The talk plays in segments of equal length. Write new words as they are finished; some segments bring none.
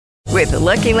With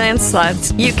Lucky Land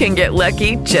Slots, you can get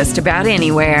lucky just about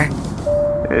anywhere.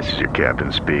 This is your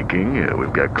captain speaking.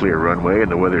 We've got clear runway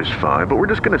and the weather's fine, but we're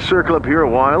just going to circle up here a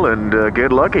while and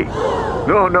get lucky.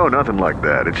 No, nothing like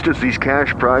that. It's just these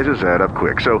cash prizes add up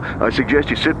quick. So I suggest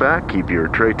you sit back, keep your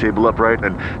tray table upright,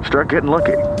 and start getting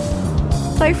lucky.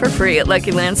 Play for free at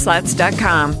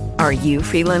LuckyLandSlots.com. Are you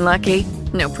feeling lucky?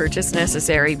 No purchase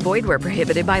necessary. Void where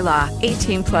prohibited by law.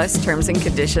 18 plus terms and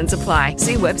conditions apply.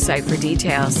 See website for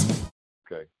details.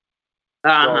 Okay.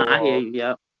 I hear you,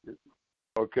 yep.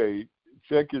 Okay,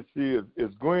 check and see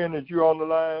is Gwen, is you on the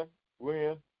line,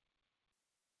 Gwen?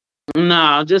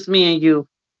 No, just me and you.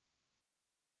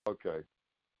 Okay.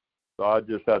 So I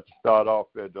just have to start off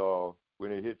at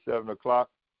when it hits 7 o'clock.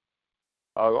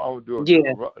 I'm gonna do a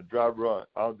dry run.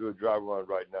 I'll do a dry run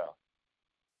right now.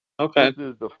 Okay.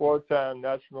 This is the 4-time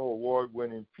national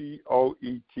award-winning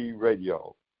P.O.E.T.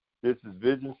 radio. This is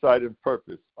Vision, Sight, and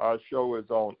Purpose. Our show is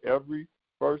on every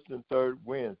first and third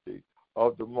Wednesday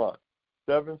of the month.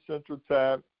 7 Central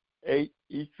Time, 8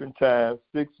 Eastern Time,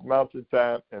 6 Mountain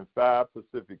Time, and 5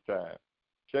 Pacific Time.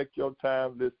 Check your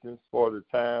time listings for the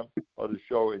time of the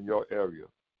show in your area.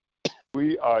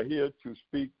 We are here to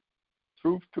speak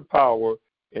truth to power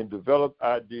and develop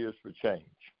ideas for change.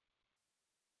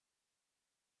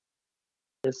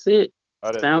 That's it.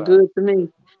 Sound good to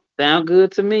me. Sound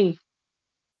good to me.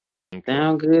 Okay.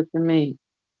 Sound good to me.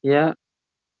 Yeah.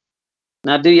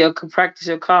 Now practice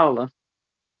your caller.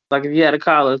 Like if you had a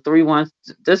caller, 3-1,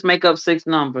 just make up 6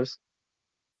 numbers.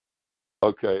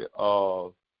 Okay.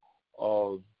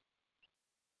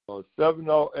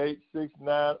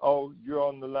 708-690, you're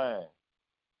on the line.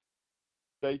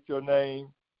 State your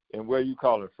name and where you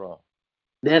calling from.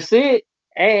 That's it.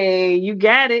 Hey, you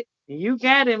got it. You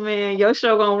got it, man. Your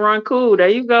show gonna run cool. There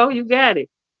you go. You got it.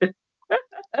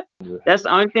 That's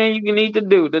the only thing you need to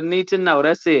do. Need to know.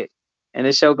 That's it. And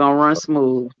the show gonna run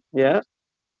smooth. Yeah.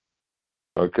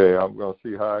 Okay, I'm gonna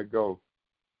see how it goes.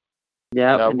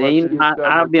 Yeah, and then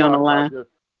I'll be on the line.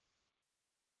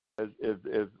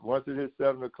 If once it hits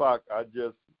 7 o'clock, I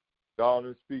just go on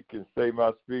and speak and say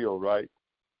my spiel, right?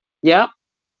 Yep.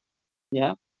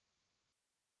 Yep.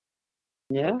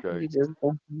 Yeah. Okay. You just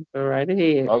go right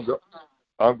ahead.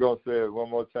 I'm gonna say it one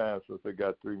more time since I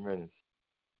got 3 minutes.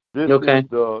 This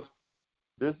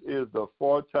is the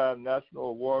 4-time national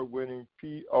award-winning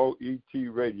P.O.E.T.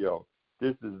 radio.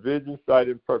 This is Vision, Sight,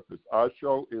 and Purpose. Our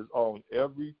show is on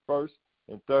every first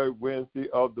and third Wednesday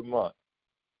of the month.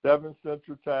 7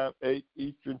 Central Time, 8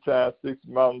 Eastern Time, 6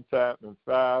 Mountain Time, and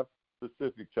 5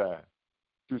 Pacific Time.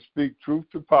 To speak truth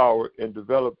to power and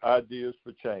develop ideas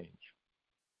for change.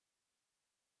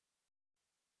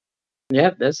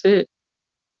 Yep, that's it.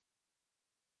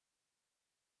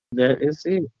 That is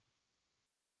it.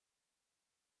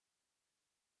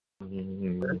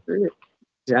 Mm-hmm. That's it.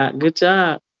 Good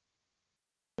job.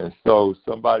 And so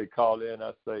somebody call in,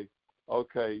 I say,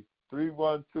 okay,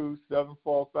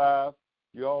 312-745,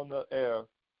 you're on the air,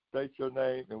 state your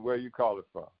name and where you calling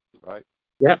from, right?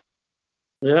 Yep.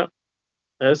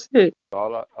 That's it.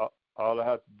 All I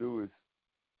have to do is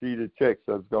see the text,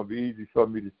 so it's going to be easy for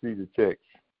me to see the text.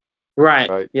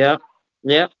 Right. Yep.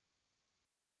 Is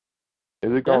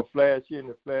it going to flash in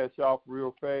and flash off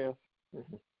real fast?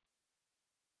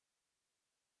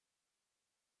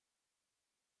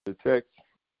 The text?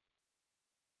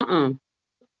 But I'm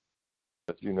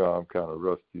kind of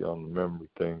rusty on the memory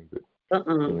thing. But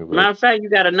anyway. Matter of fact, you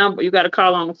got a number. You got a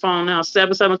call on the phone now.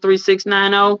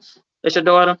 773-690. That's your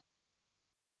daughter?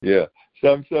 Yeah.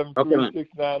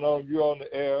 773-690. You're on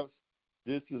the air.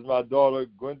 This is my daughter,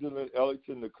 Gwendolyn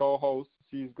Ellington, the co-host.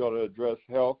 She's going to address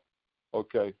health.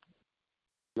 Okay.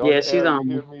 Yeah, she's on.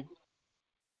 You hear me?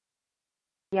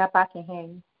 Yep, I can hear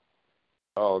you.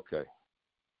 Oh, okay.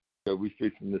 So we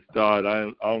fixing to start.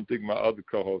 I don't think my other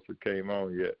co-host came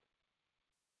on yet.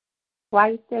 Why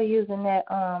are you still using that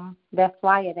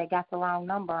flyer that got the wrong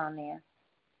number on there?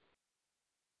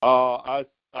 I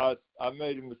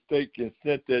made a mistake and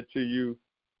sent that to you,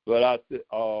 but I said,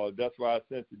 that's why I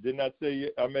sent it. Didn't I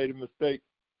say I made a mistake?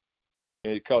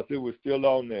 Because it was still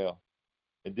on there,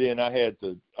 and then I had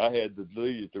to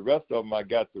delete it. The rest of them I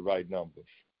got the right numbers.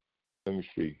 Let me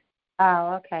see.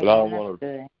 Oh, okay. But I don't want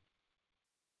to.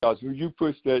 Because when you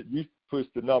pushed the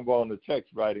number on the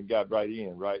text right and got right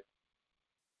in, right?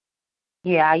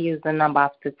 Yeah, I used the number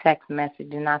off the text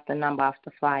message and not the number off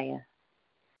the flyer.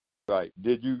 Right.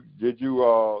 Did you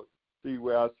see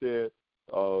where I said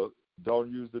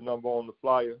don't use the number on the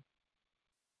flyer?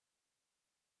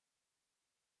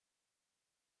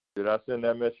 Did I send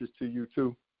that message to you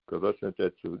too? Because I sent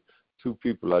that to 2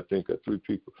 people, I think, or 3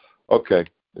 people. Okay,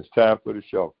 it's time for the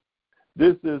show.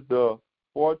 This is the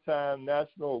 4-time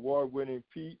national award-winning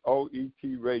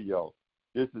P.O.E.T. radio.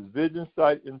 This is Vision,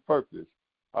 Sight, and Purpose.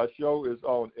 Our show is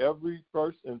on every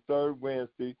first and third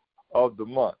Wednesday of the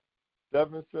month,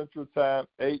 7 Central Time,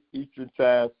 8 Eastern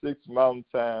Time, 6 Mountain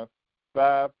Time,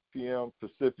 5 p.m.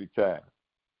 Pacific Time,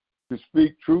 to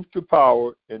speak truth to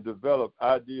power and develop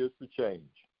ideas for change.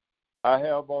 I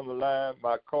have on the line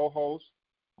my co-host,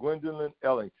 Gwendolyn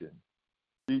Ellington.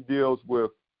 She deals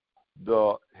with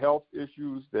the health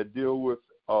issues that deal with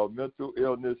mental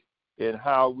illness and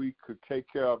how we could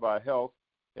take care of our health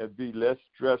and be less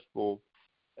stressful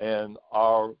and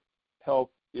our health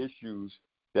issues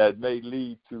that may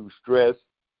lead to stress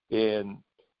and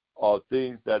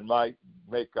things that might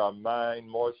make our mind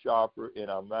more sharper and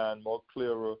our mind more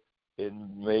clearer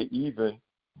and may even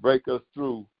break us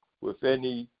through with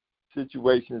any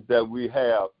situations that we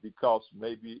have because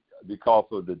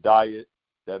of the diet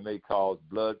that may cause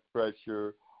blood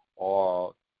pressure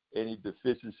or any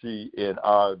deficiency in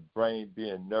our brain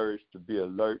being nourished to be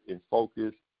alert and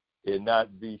focused and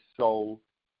not be so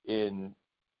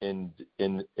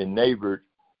enamored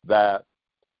by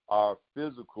our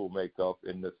physical makeup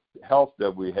and the health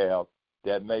that we have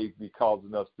that may be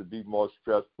causing us to be more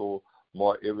stressful,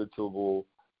 more irritable,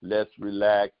 less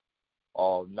relaxed,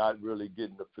 or not really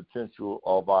getting the potential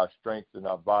of our strength in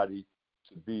our body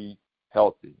to be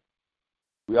healthy.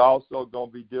 We're also going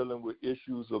to be dealing with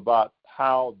issues about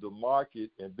how the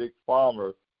market and Big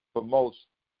Pharma promotes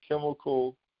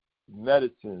chemical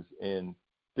medicines and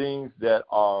things that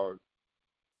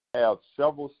have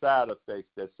several side effects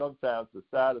that sometimes the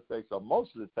side effects, or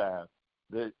most of the time,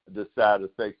 the side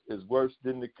effects is worse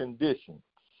than the condition.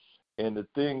 And the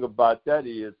thing about that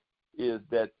is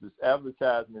that this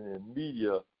advertisement and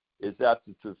media is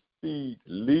after to feed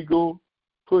legal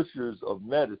pushers of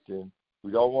medicine.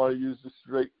 We don't want to use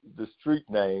the street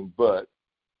name, but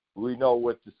we know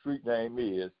what the street name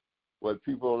is, what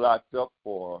people are locked up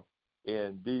for,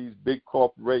 and these big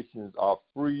corporations are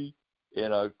free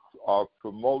and are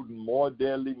promoting more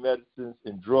deadly medicines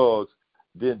and drugs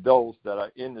than those that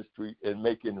are in the street and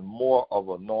making more of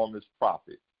an enormous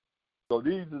profit. So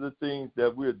these are the things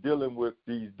that we're dealing with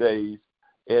these days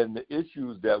and the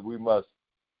issues that we must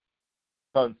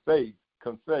confess,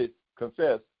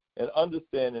 and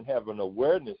understand and have an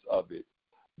awareness of it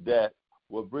that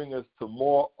will bring us to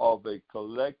more of a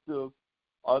collective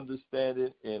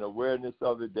understanding and awareness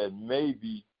of it that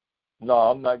maybe, no,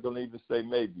 I'm not going to even say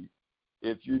maybe,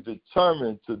 if you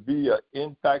determine to be an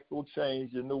impactful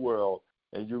change in the world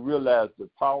and you realize the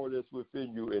power that's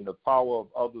within you and the power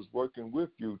of others working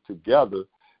with you together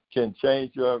can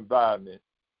change your environment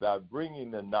by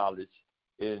bringing the knowledge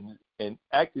and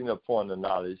acting upon the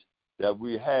knowledge that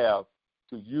we have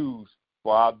to use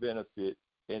for our benefit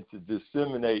and to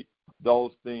disseminate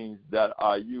those things that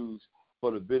are used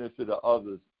for the benefit of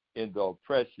others in the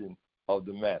oppression of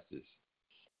the masses.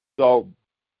 So,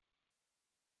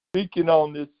 speaking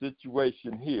on this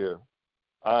situation here,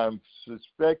 I'm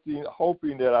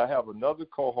hoping that I have another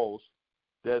co-host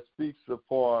that speaks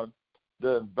upon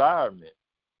the environment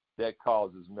that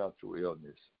causes mental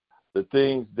illness, the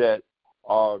things that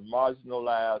are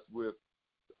marginalized with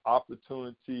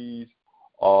opportunities,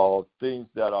 things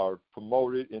that are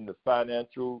promoted in the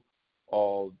financial,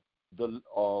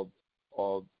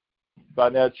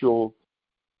 financial,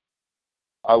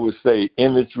 I would say,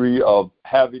 imagery of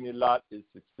having a lot is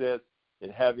success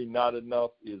and having not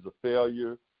enough is a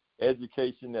failure.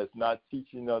 Education that's not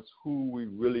teaching us who we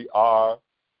really are,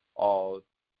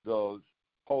 the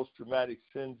post-traumatic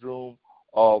syndrome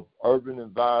of urban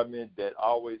environment that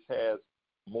always has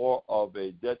more of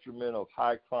a detriment of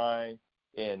high crime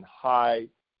and high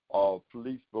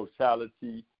police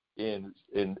brutality in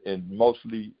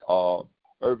mostly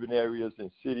urban areas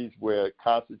and cities where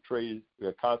concentration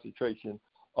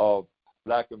of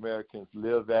Black Americans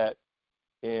live at,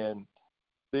 and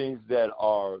things that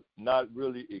are not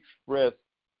really expressed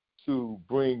to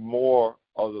bring more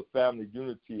of the family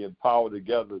unity and power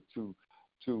together to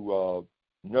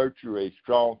nurture a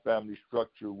strong family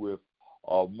structure with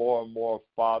more and more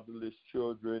fatherless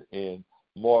children, and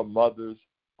more mothers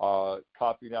are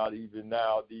copping out even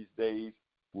now these days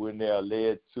when they are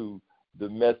led to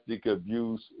domestic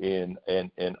abuse and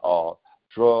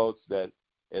drugs that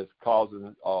is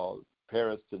causing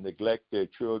parents to neglect their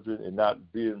children and not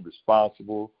being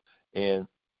responsible, and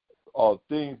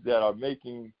things that are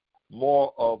making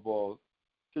more of a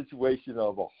situation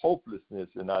of a hopelessness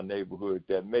in our neighborhood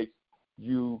that makes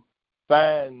you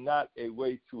find not a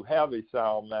way to have a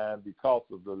sound mind because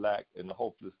of the lack and the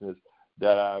hopelessness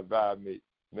that our environment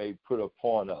may put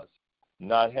upon us.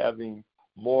 Not having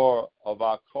more of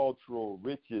our cultural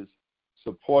riches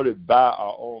supported by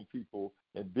our own people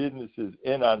and businesses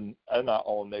in our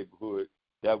own neighborhood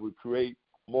that would create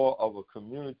more of a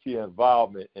community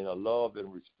environment and a love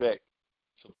and respect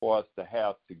for us to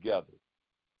have together.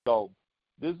 So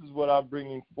this is what I'm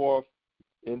bringing forth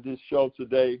in this show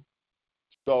today.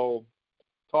 So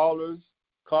callers,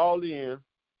 call in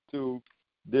to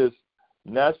this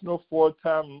national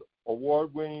 4-time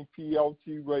award-winning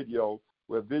P.O.E.T. radio,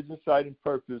 where Vision, Sight, and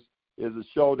Purpose is a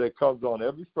show that comes on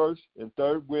every first and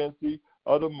third Wednesday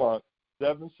of the month,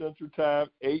 7 Central Time,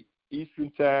 8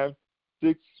 Eastern Time,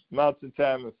 6 Mountain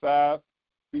Time, and 5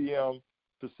 p.m.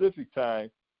 Pacific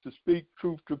Time, to speak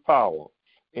truth to power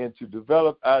and to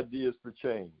develop ideas for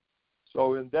change.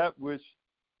 So in that which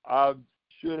I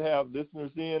should have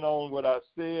listeners in on what I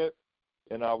said,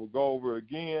 and I will go over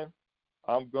again,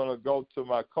 I'm going to go to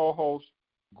my co-host,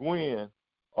 Gwen,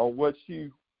 on what she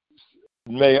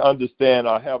may understand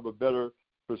or have a better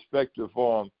perspective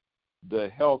on the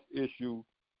health issue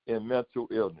in mental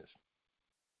illness.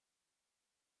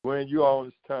 Gwen, you're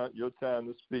on your time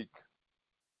to speak.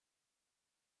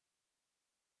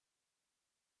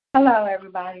 Hello,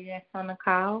 everybody that's on the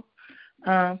call.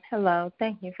 Hello,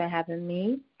 thank you for having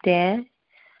me, Dad.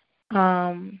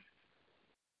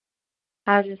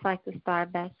 I'd just like to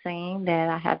start by saying that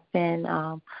I have been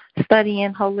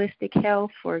studying holistic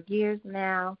health for years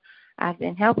now. I've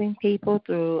been helping people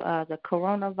through the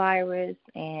coronavirus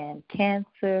and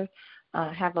cancer.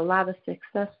 I have a lot of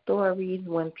success stories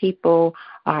when people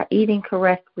are eating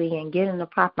correctly and getting the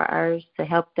proper herbs to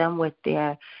help them with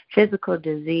their physical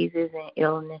diseases and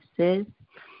illnesses.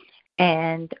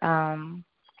 And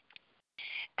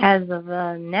as of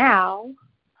now,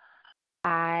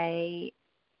 I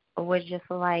would just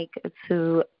like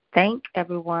to thank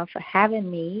everyone for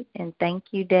having me, and thank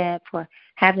you, Dad, for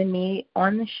having me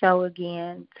on the show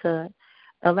again to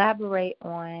elaborate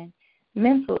on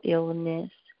mental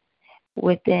illness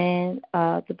within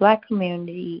the Black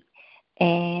community.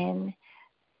 And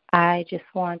I just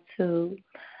want to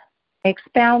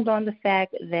expound on the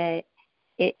fact that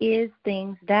it is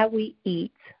things that we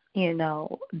eat,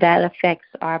 that affects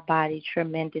our body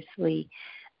tremendously.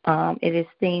 It is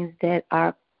things that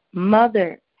our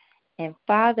mother and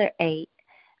father ate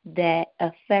that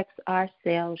affects our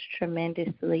cells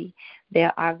tremendously.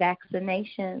 There are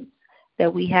vaccinations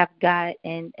that we have got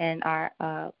and our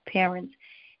parents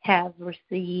have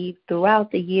received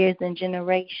throughout the years and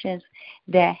generations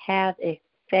that have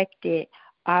affected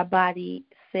our body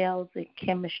cells and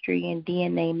chemistry and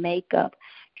DNA makeup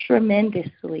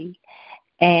tremendously.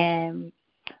 And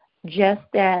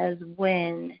just as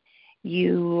when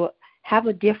you have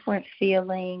a different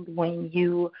feeling when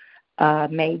you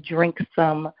may drink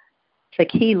some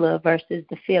tequila versus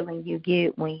the feeling you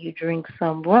get when you drink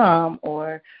some rum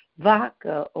or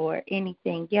vodka or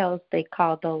anything else, they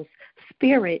call those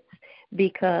spirits,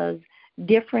 because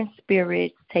different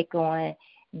spirits take on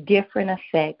different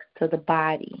effects to the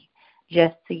body,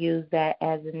 just to use that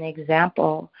as an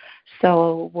example.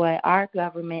 So what our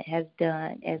government has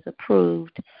done is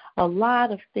approved a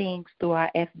lot of things through our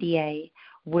FDA,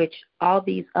 which all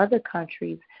these other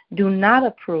countries do not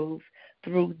approve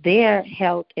through their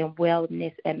health and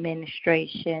wellness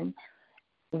administration,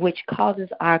 which causes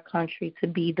our country to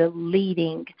be the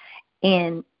leading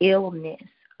in illness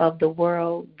of the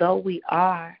world, though we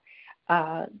are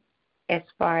as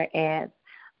far as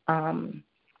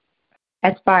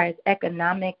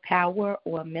economic power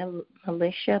or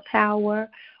militia power,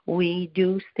 we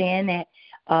do stand at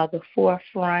the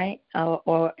forefront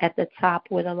or at the top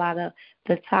with a lot of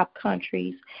the top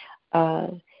countries.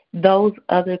 Those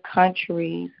other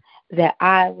countries that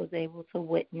I was able to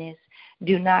witness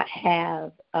do not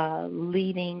have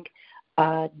leading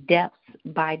deaths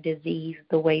by disease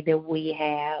the way that we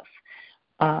have.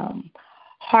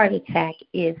 Heart attack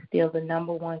is still the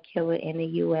number one killer in the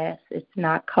U.S. It's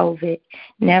not COVID,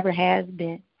 never has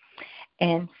been.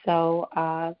 And so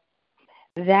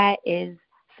that is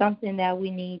something that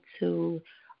we need to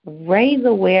raise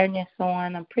awareness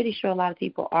on. I'm pretty sure a lot of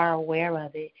people are aware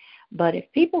of it. But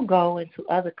if people go into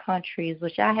other countries,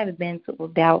 which I have been to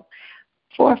about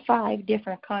 4 or 5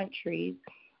 different countries,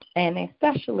 and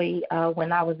especially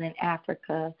when I was in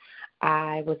Africa,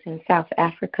 I was in South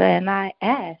Africa, and I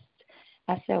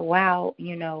said, wow,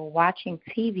 watching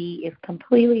TV is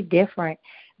completely different,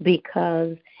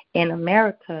 because in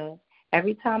America,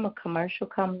 every time a commercial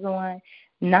comes on,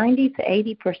 90 to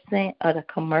 80% of the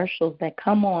commercials that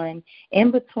come on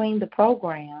in between the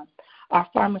programs are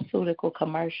pharmaceutical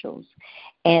commercials.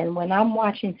 And when I'm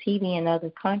watching TV in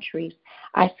other countries,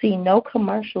 I see no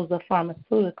commercials of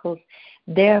pharmaceuticals.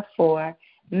 Therefore,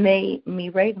 made me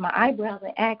raise my eyebrows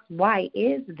and ask, why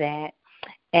is that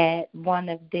at one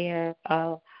of their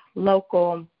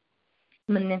local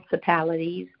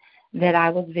municipalities that I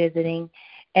was visiting,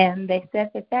 and they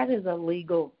said that that is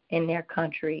illegal in their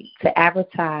country to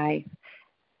advertise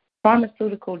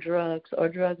pharmaceutical drugs or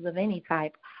drugs of any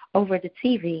type over the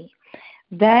TV.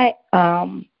 That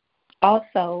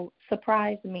also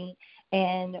surprised me.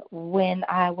 And when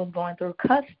I was going through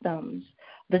customs,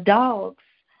 the dogs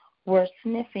were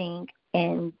sniffing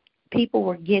and people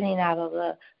were getting out of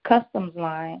the customs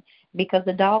line because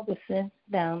the dog would sense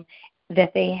them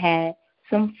that they had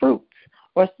some fruits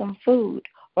or some food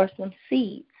or some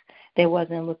seeds. They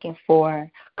wasn't looking for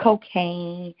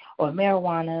cocaine or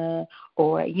marijuana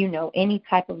or, any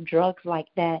type of drugs like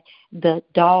that. The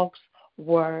dogs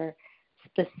were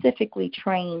specifically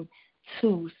trained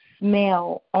to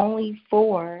smell only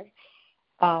for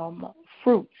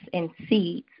fruits and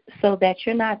seeds, so that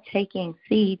you're not taking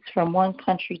seeds from one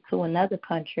country to another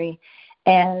country.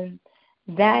 And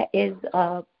that is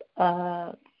a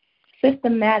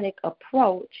systematic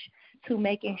approach to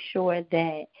making sure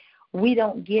that we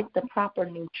don't get the proper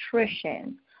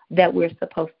nutrition that we're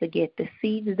supposed to get. The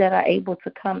seeds that are able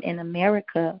to come in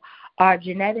America are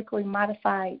genetically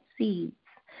modified seeds.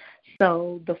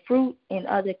 So the fruit in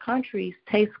other countries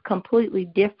tastes completely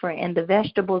different, and the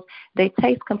vegetables, they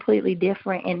taste completely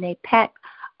different, and they pack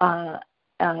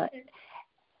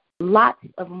lots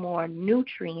of more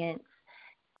nutrients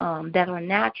that are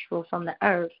natural from the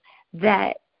earth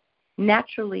that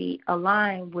naturally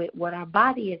align with what our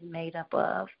body is made up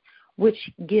of,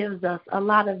 which gives us a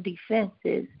lot of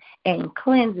defenses and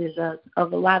cleanses us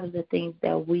of a lot of the things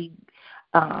that we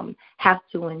have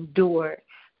to endure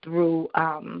through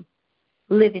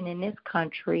living in this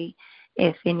country.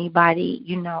 If anybody,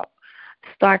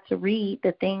 start to read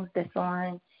the things that's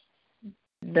on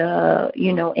the,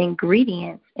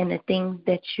 ingredients and the things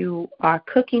that you are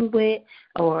cooking with,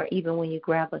 or even when you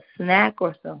grab a snack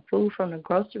or some food from the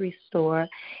grocery store,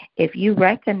 if you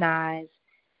recognize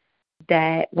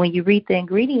that when you read the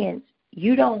ingredients,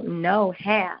 you don't know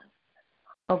half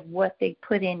of what they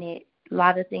put in it. A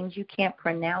lot of things you can't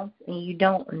pronounce, and you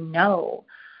don't know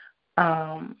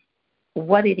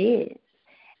what it is.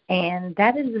 And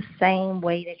that is the same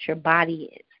way that your body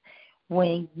is.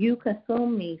 When you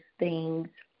consume these things,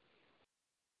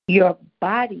 your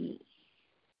body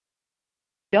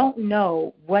don't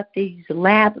know what these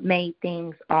lab-made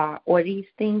things are, or these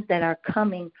things that are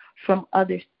coming from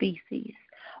other species.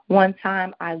 One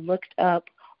time I looked up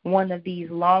one of these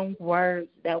long words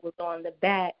that was on the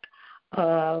back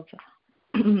of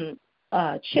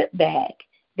a chip bag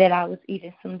that I was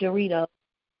eating some Doritos.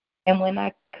 And when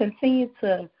I continued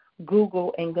to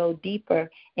Google and go deeper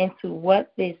into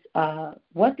what this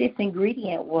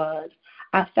ingredient was,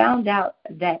 I found out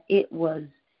that it was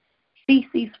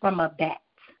feces from a bat.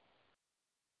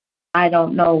 I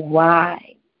don't know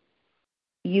why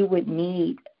you would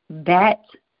need bat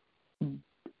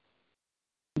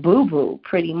boo-boo,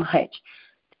 pretty much,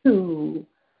 to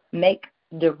make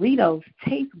Doritos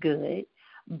taste good,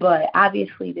 but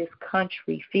obviously this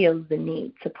country feels the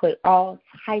need to put all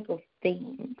type of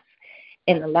things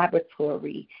in the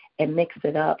laboratory and mix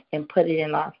it up and put it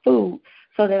in our food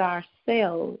so that our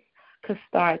cells could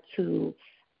start to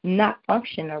not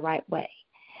function the right way.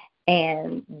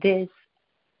 And this,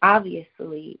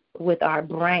 obviously, with our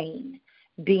brain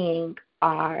being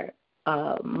our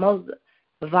most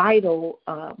vital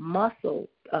muscle,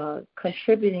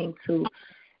 contributing to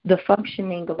the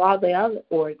functioning of all the other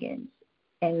organs,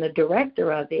 and the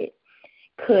director of it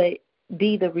could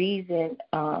be the reason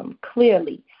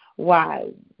clearly why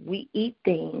we eat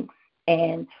things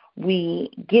and we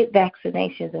get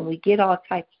vaccinations and we get all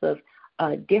types of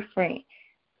different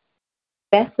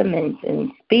specimens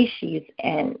and species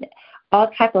and all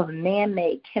type of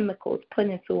man-made chemicals put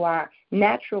into our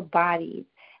natural bodies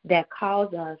that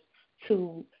cause us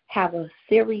to have a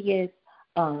serious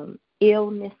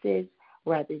illnesses,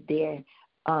 whether they're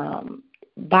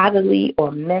bodily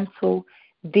or mental.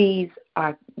 These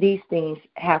things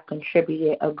have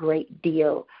contributed a great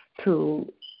deal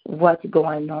to what's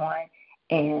going on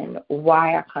and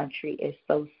why our country is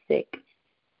so sick.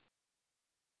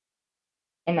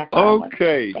 And that's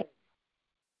okay.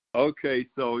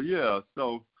 So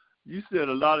you said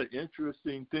a lot of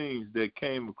interesting things that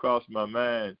came across my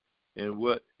mind, and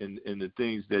the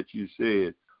things that you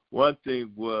said. One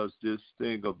thing was this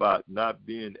thing about not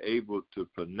being able to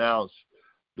pronounce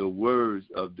the words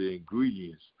of the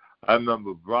ingredients. I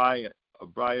remember Breyer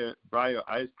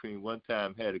Ice Cream one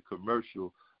time had a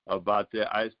commercial about their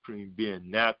ice cream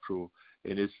being natural,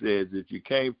 and it says if you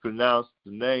can't pronounce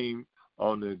the name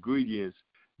on the ingredients,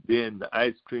 then the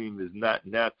ice cream is not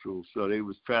natural. So they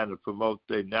was trying to promote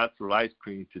their natural ice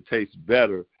cream to taste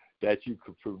better that you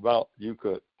could promote, you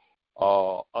could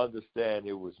understand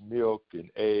it was milk and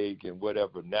egg and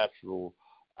whatever natural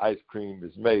ice cream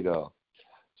is made of.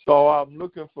 So I'm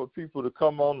looking for people to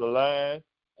come on the line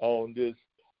on this,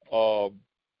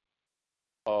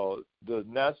 the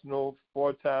national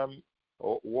 4-time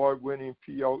award-winning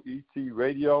P.O.E.T.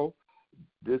 radio.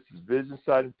 This is Vision,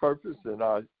 Sight, and Purpose, and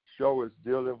our show is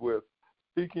dealing with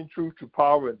speaking truth to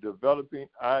power and developing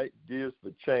ideas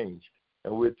for change.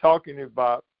 And we're talking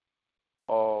about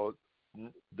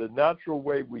the natural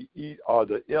way we eat or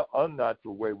the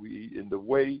unnatural way we eat, and the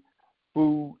way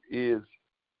food is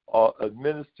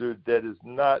administered that is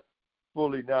not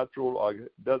fully natural or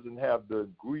doesn't have the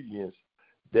ingredients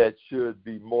that should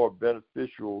be more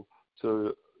beneficial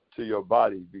to your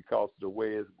body because of the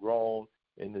way it's grown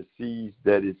and the seeds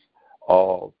that it's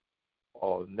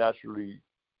naturally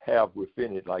have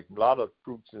within it. Like a lot of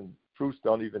fruits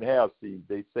don't even have seeds.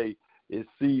 They say it's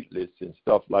seedless and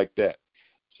stuff like that.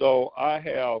 So I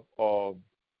have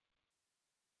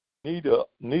Nita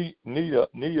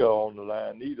on the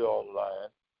line.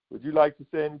 Would you like to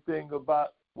say anything about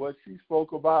what she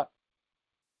spoke about?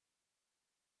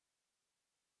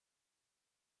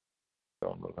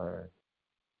 On the line.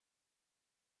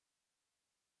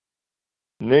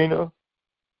 Nina,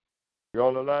 you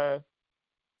on the line?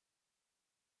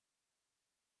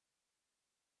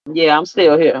 Yeah, I'm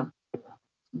still here.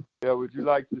 Yeah, would you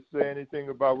like to say anything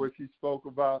about what she spoke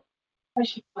about?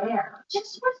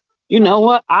 You know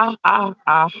what? I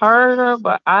heard her,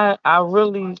 but I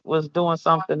really was doing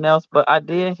something else. But I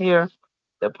did hear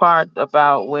the part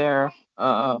about where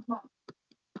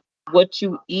what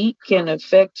you eat can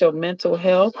affect your mental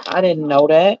health. I didn't know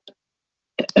that,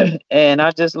 and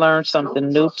I just learned something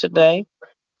new today.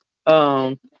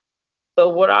 Um, so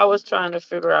what I was trying to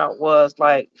figure out was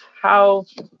how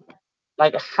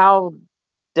how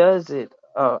does it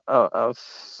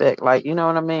affect, like, you know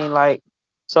what I mean? Like,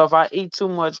 so if I eat too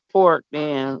much pork,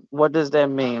 then what does that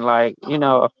mean? Like,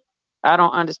 I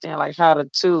don't understand like how the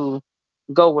two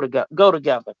go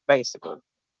together basically.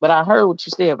 But I heard what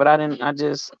you said, but I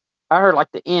heard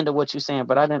like the end of what you're saying,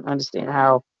 but I didn't understand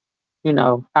how,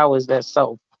 how is that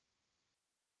so?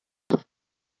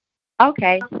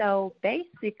 Okay, so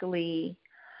basically,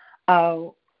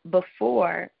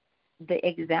 before the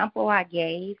example I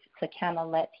gave to kind of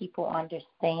let people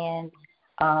understand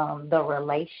the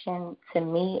relation to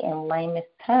me in lamest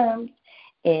terms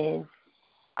is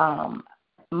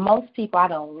most people, I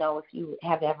don't know if you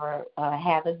have ever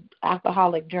had an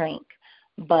alcoholic drink,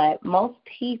 but most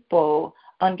people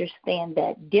understand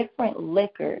that different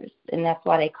liquors, and that's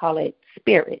why they call it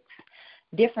spirits,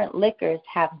 different liquors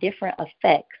have different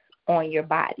effects on your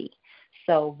body.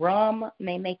 So rum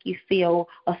may make you feel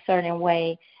a certain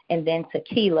way, and then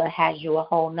tequila has you a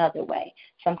whole nother way.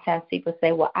 Sometimes people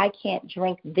say, well, I can't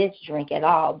drink this drink at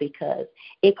all because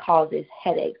it causes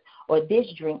headaches, or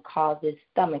this drink causes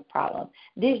stomach problems.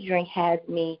 This drink has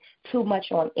me too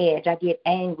much on edge. I get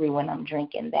angry when I'm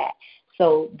drinking that.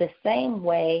 So the same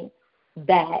way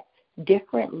that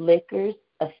different liquors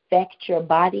affect your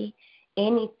body,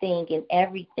 anything and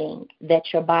everything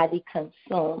that your body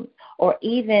consumes, or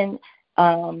even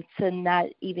to not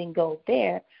even go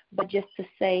there, but just to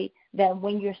say that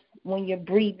when you're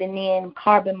breathing in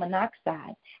carbon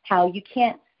monoxide, how you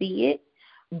can't see it,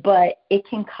 but it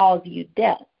can cause you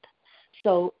death.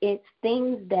 So it's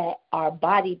things that our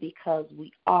body, because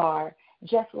we are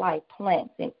just like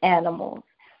plants and animals,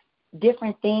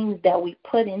 different things that we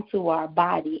put into our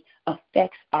body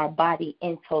affects our body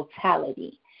in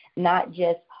totality, not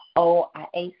just, oh, I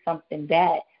ate something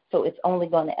bad, so it's only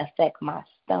going to affect my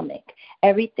stomach.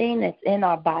 Everything that's in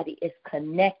our body is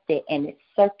connected, and it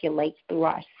circulates through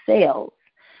our cells.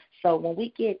 So when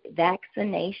we get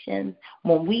vaccinations,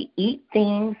 when we eat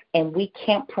things and we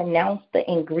can't pronounce the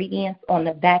ingredients on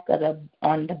the back of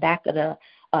the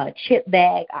chip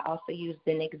bag. I also used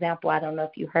an example. I don't know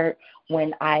if you heard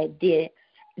when I did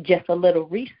just a little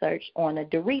research on a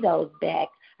Doritos bag.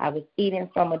 I was eating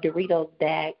from a Doritos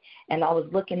bag, and I was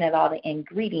looking at all the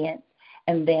ingredients,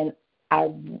 and then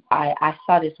I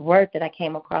saw this word that I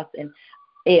came across, and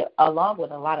it, along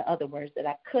with a lot of other words that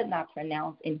I could not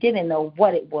pronounce and didn't know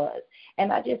what it was.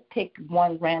 And I just picked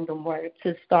one random word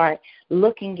to start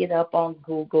looking it up on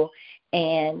Google.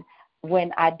 And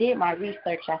when I did my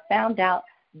research, I found out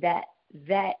that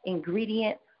that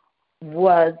ingredient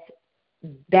was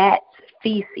bat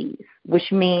feces,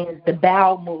 which means the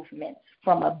bowel movements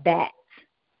from a bat.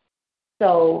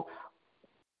 So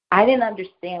I didn't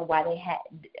understand why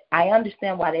I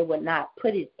understand why they would not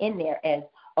put it in there as,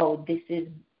 oh, this is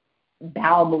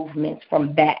bowel movements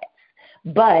from bats.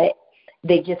 But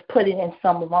they just put it in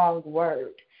some long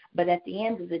word. But at the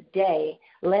end of the day,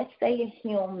 let's say a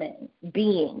human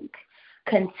being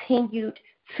continued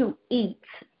to eat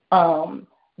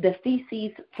the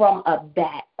feces from a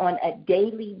bat on a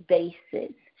daily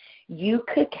basis. You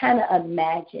could kind of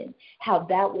imagine how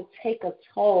that would take a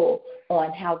toll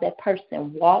on how that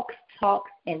person walks,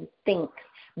 talks, and thinks,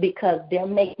 because they're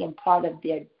making part of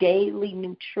their daily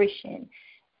nutrition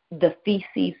the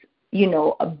feces,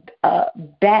 a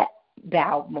bat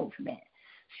bowel movement.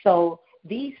 So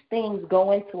these things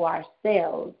go into our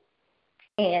cells,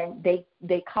 and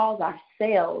they cause our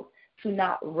cells to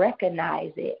not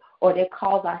recognize it, or they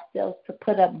cause our cells to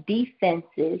put up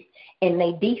defenses, and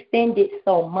they defend it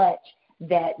so much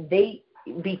that they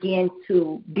begin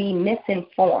to be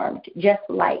misinformed. Just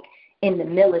like in the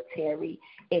military,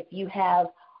 if you have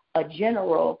a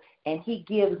general and he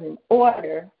gives an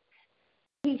order,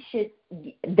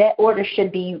 that order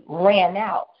should be ran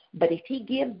out. But if he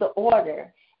gives the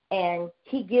order and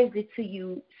he gives it to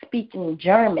you speaking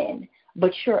German,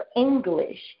 but you're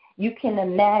English, you can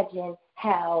imagine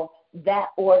how that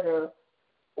order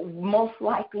most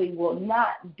likely will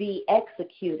not be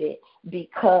executed,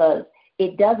 because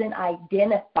it doesn't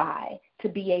identify to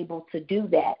be able to do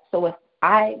that. So if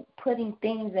I'm putting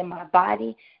things in my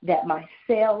body that my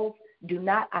cells do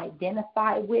not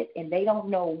identify with, and they don't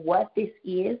know what this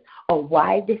is or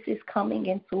why this is coming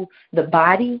into the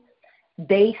body,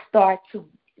 they start to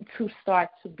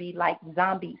be like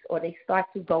zombies, or they start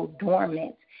to go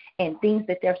dormant, and things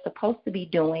that they're supposed to be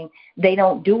doing, they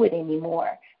don't do it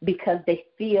anymore, because they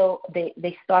feel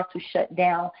they start to shut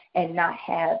down and not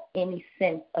have any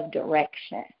sense of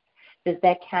direction. Does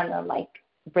that kind of like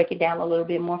break it down a little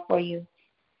bit more for you?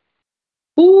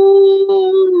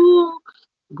 Ooh,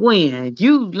 Gwen,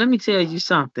 let me tell you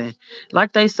something.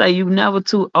 Like they say, you're never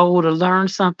too old to learn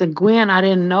something. Gwen, I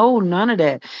didn't know none of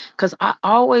that. Because I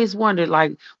always wondered,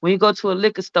 like, when you go to a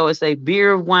liquor store, it say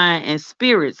beer, wine, and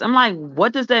spirits. I'm like,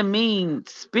 what does that mean,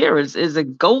 spirits? Is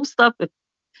it ghost stuff?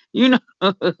 You know?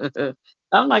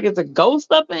 I'm like, is it ghost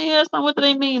stuff in here? So what do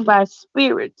they mean by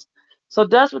spirits? So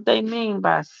that's what they mean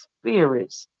by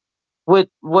spirits. With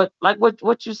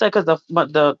what you say, because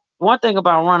the one thing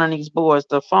about running these boards,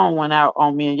 the phone went out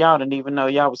on me, and y'all didn't even know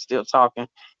y'all was still talking,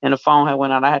 and the phone had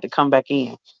went out. I had to come back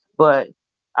in. But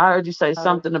I heard you say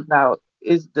something about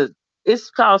it's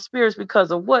called spirits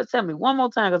because of what? Tell me one more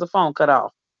time, because the phone cut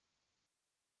off.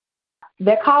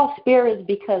 They're called spirits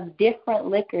because different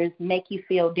liquors make you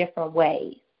feel different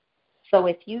ways. So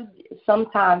if you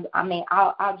sometimes,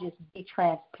 I'll just be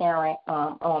transparent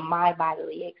on my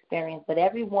bodily experience, but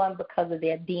everyone, because of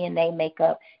their DNA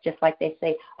makeup, just like they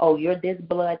say, oh, you're this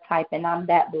blood type and I'm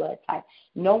that blood type.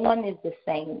 No one is the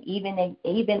same.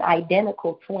 Even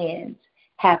identical twins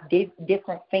have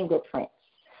different fingerprints.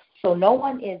 So no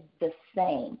one is the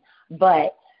same.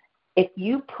 But if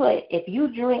you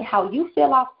drink, how you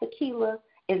feel off tequila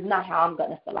is not how I'm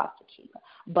going to feel off tequila.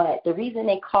 But the reason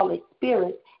they call it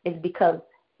spirits is because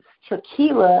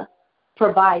tequila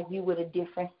provides you with a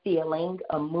different feeling,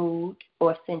 a mood,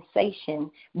 or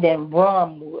sensation than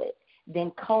rum would,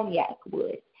 than cognac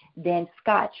would, than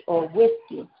scotch or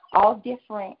whiskey. All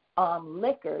different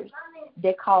liquors,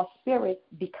 they're called spirits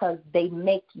because they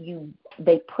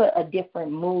put a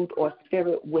different mood or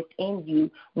spirit within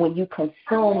you when you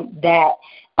consume that.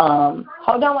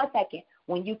 Hold on one second.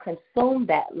 When you consume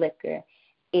that liquor,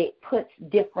 it puts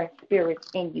different spirits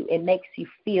in you. It makes you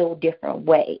feel different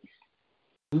ways.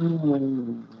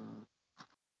 Mm.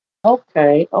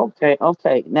 Okay.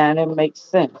 Now that makes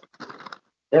sense.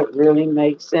 That really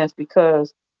makes sense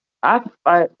because I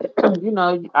I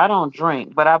don't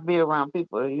drink, but I be around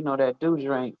people, that do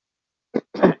drink,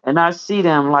 and I see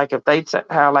them like if they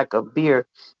have like a beer,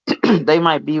 they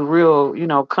might be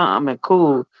real, calm and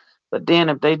cool, but then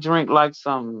if they drink like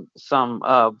some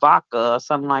vodka or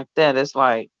something like that, it's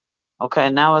like, okay,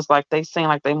 now it's like they seem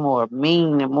like they more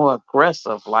mean and more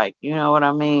aggressive, like, you know what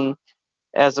I mean?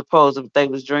 As opposed to if they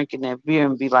was drinking that beer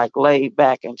and be like laid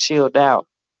back and chilled out.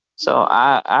 So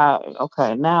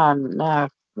okay, now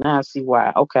I see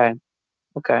why. Okay,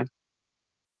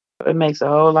 it makes a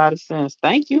whole lot of sense.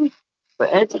 Thank you for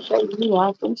educating me. I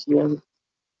appreciate it.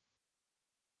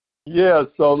 Yeah,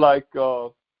 so like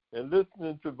and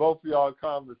listening to both of y'all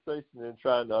conversation and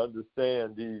trying to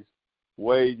understand these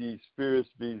spirits,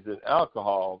 bees, and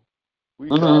alcohol, we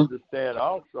can understand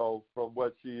also from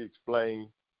what she explained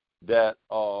that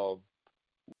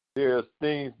there's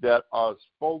things that are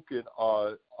spoken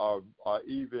are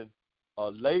even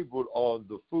labeled on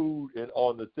the food and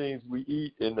on the things we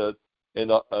eat in the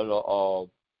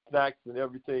snacks and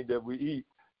everything that we eat,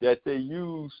 that they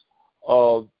use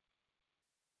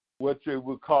what they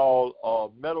would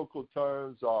call medical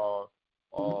terms or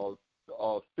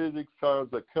physics terms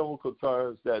or chemical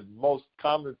terms that most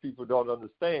common people don't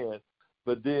understand.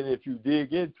 But then if you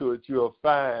dig into it, you'll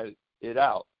find it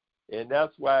out. And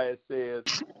that's why it says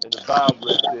in the Bible,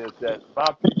 it says that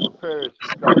my people perish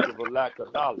because of a lack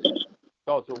of knowledge.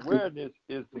 Because awareness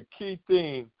is the key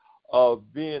thing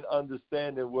of being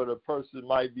understanding what a person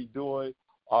might be doing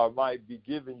or might be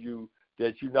giving you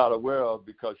that you're not aware of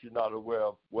because you're not aware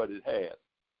of what it has.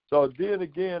 So then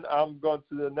again, I'm going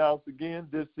to announce again,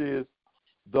 this is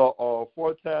the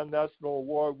 4-time National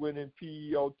Award-winning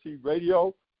P.E.O.T.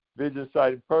 Radio, Vision,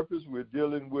 Sight, and Purpose. We're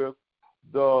dealing with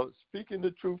the speaking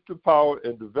the truth to power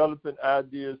and developing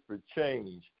ideas for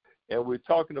change. And we're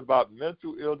talking about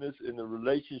mental illness in the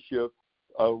relationship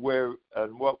where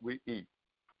and what we eat.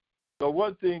 So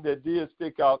one thing that did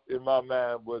stick out in my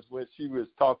mind was when she was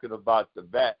talking about the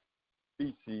bat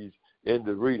species in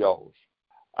Doritos.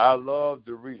 I love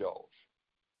Doritos.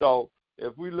 So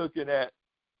if we're looking at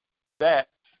bats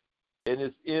and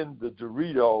it's in the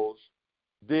Doritos,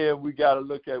 then we got to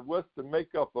look at what's the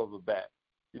makeup of a bat.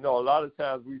 You know, a lot of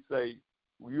times we say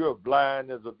you're blind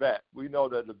as a bat. We know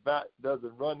that the bat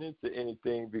doesn't run into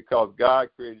anything because God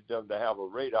created them to have a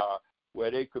radar where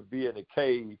they could be in a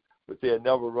cave, but they'll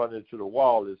never run into the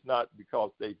wall. It's not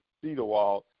because they see the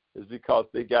wall. It's because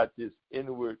they got this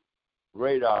inward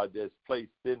radar that's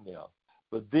placed in there.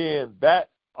 But then bats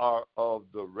are of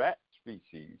the rat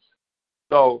species.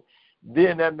 So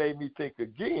then that made me think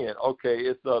again, okay,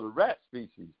 it's of the rat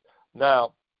species.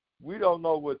 Now, we don't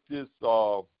know what this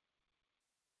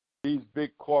these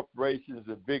big corporations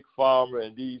and big pharma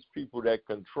and these people that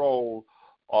control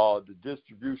the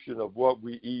distribution of what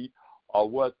we eat or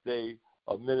what they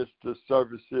administer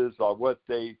services or what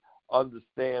they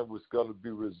understand was going to be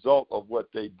a result of what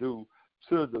they do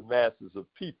to the masses of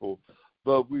people.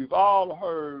 But we've all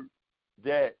heard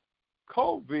that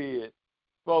COVID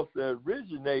supposed to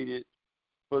originated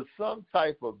for some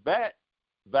type of bat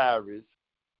virus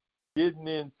getting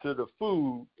into the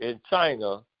food in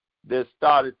China that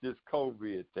started this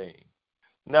COVID thing.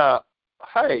 Now,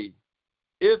 hey,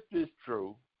 if this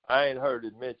true, I ain't heard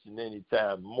it mentioned any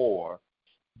time more,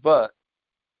 but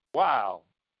wow,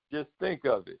 just think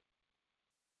of it.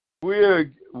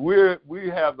 We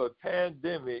have a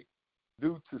pandemic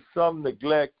due to some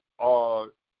neglect or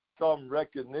some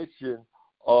recognition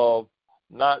of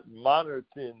not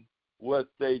monitoring what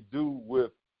they do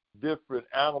with different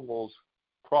animals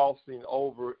crossing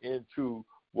over into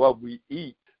what we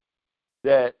eat,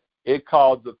 that it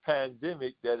caused a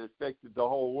pandemic that affected the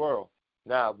whole world.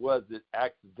 Now, was it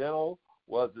accidental?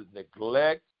 Was it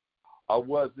neglect? Or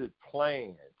was it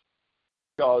planned?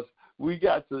 Because we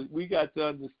got to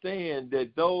understand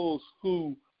that those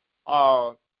who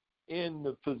are in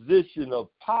the position of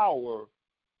power,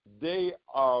 they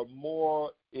are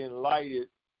more enlightened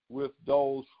with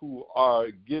those who are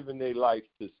giving their life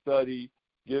to study,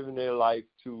 giving their life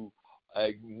to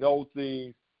know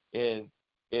things, and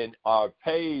are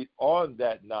paid on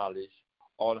that knowledge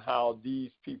on how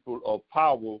these people of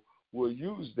power will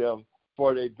use them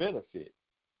for their benefit.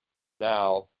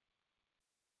 Now,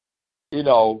 you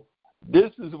know,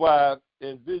 this is why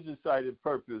in Vision, Sight, and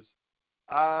Purpose,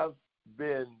 I've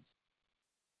been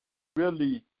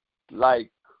really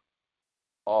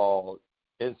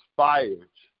inspired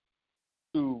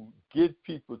to get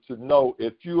people to know,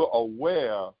 if you're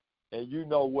aware and you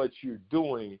know what you're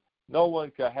doing, no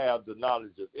one can have the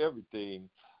knowledge of everything,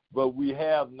 but we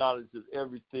have knowledge of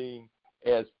everything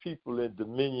as people in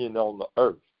dominion on the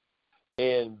earth.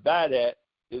 And by that,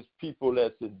 it's people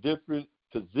that's in different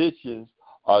positions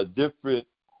or different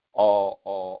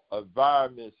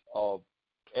environments of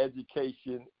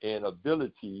education and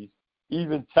abilities,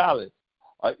 even talents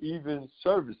or even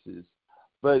services.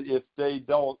 But if they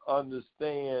don't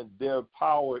understand their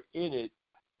power in it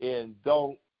and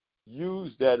don't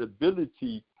use that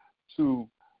ability to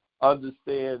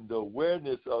understand the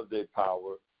awareness of their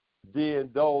power,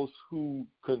 then those who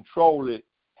control it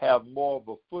have more of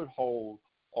a foothold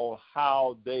on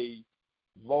how they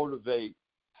motivate,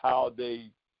 how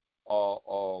they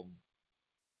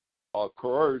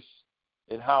coerce,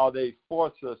 and how they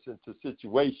force us into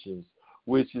situations,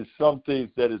 which is some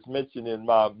things that is mentioned in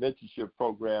my mentorship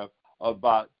program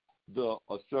about the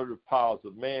assertive powers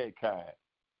of mankind.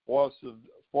 Force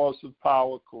of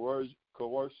power, coercive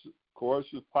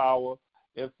power,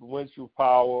 influential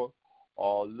power,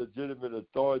 legitimate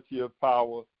authority of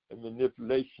power, and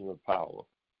manipulation of power.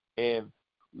 And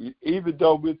even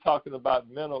though we're talking about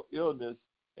mental illness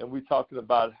and we're talking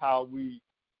about how we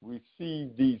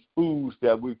receive these foods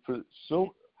that we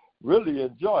really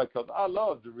enjoy, because I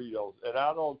love Doritos, and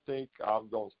I don't think I'm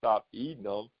going to stop eating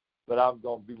them. but I'm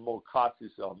going to be more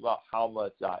cautious about how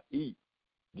much I eat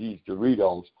these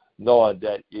Doritos, knowing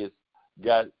that it's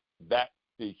got bat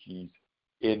species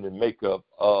in the makeup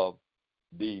of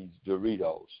these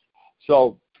Doritos.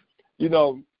 So,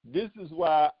 this is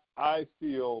why I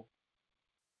feel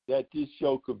that this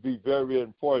show could be very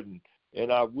important,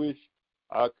 and I wish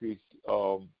I could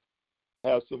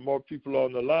have some more people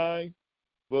on the line.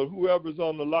 But whoever's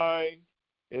on the line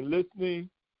and listening,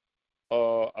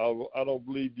 I don't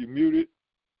believe you're muted.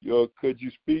 Could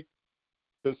you speak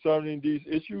concerning these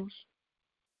issues?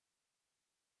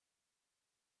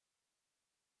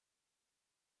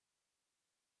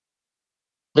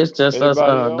 It's just Anybody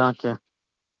us, else? Duncan.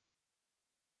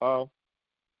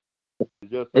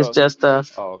 It's just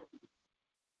us. Oh,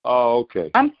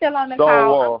 okay. I'm still on the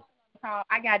call.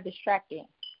 I got distracted.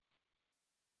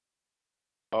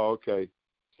 Oh, okay.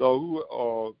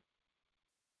 So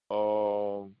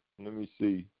let me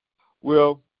see.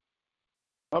 Well,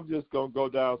 I'm just going to go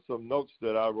down some notes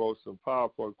that I wrote, some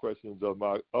PowerPoint questions of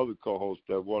my other co-hosts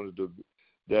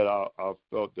that I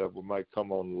felt that might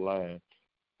come on the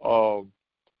line.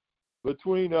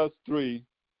 Between us three,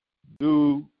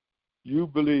 do you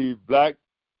believe black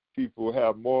people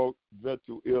have more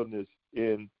mental illness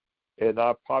in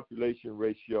our population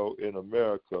ratio in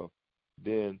America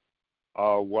than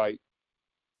our white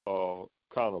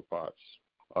counterparts,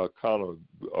 our counter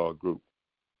group?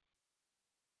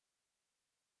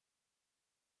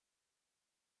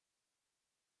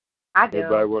 I do.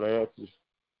 Everybody want to answer?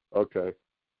 Okay.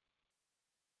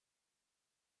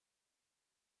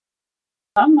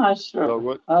 I'm not sure. So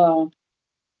what?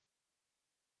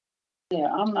 Yeah,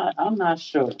 I'm not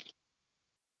sure.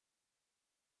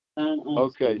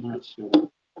 Okay. I'm not sure.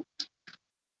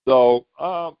 So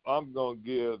I'm gonna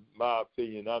give my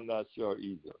opinion. I'm not sure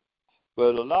either.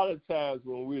 But a lot of times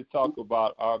when we talk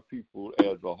about our people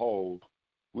as a whole,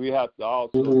 we have to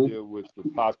also deal with the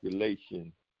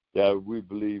population that we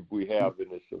believe we have in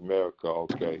this America,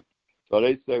 okay? So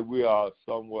they say we are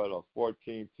somewhat of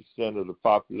 14% of the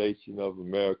population of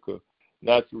America.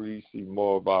 Naturally, you see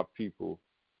more of our people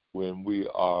when we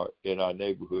are in our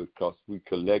neighborhood because we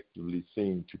collectively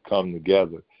seem to come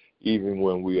together, even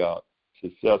when we are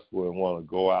successful and want to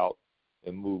go out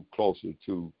and move closer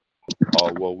to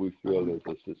what we feel is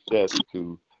a success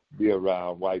to be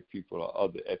around white people or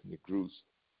other ethnic groups,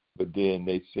 but then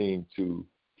they seem to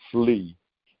flee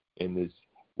in this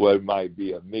what might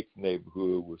be a mixed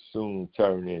neighborhood will soon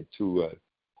turn into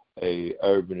a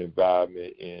urban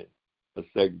environment in a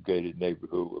segregated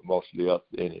neighborhood with mostly us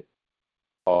in it.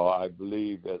 I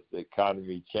believe as the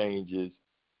economy changes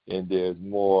and there's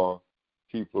more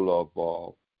people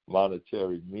of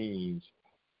monetary means,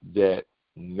 that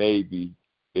maybe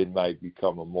it might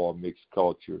become a more mixed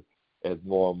culture as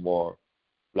more and more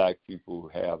black people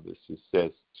have the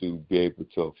success to be able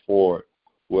to afford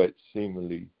what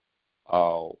seemingly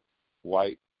our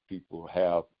white people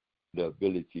have the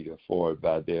ability to afford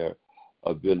by their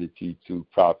ability to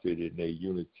profit in their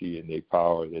unity and their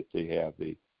power that they have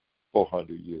a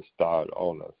 400-year start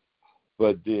on us.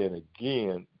 But then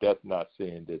again, that's not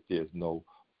saying that there's no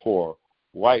poor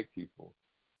white people.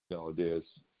 There's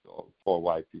poor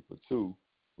white people too,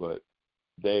 but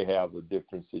they have a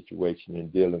different situation in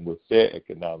dealing with their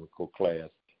economical class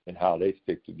and how they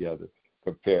stick together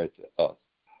compared to us,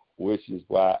 which is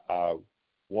why I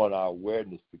want our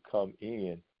awareness to come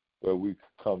in where we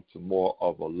come to more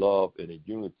of a love and a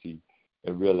unity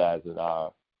and realizing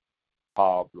our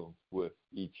problems with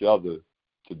each other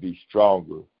to be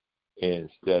stronger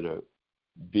instead of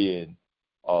being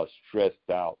stressed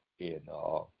out in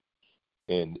our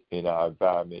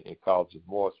environment and causes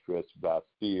more stress by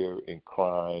fear and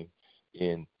crime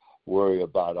and worry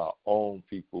about our own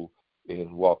people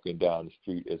in walking down the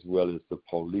street as well as the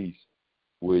police,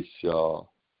 which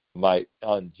might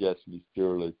unjustly,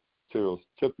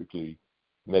 typically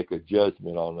make a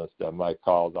judgment on us that might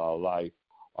cause our life,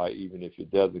 or even if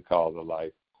it doesn't cause a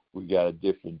life, we got a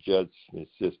different judgment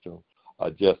system,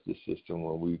 a justice system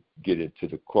when we get into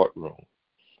the courtroom.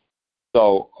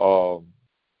 So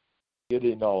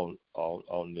getting on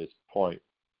this point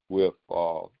with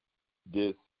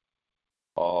this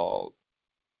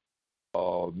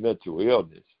mental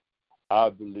illness, I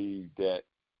believe that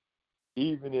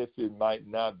even if it might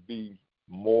not be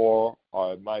more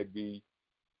or it might be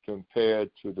compared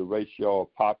to the ratio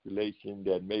of population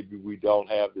that maybe we don't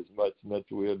have as much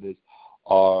mental illness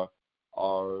or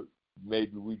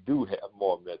maybe we do have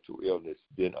more mental illness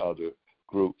than other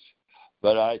groups.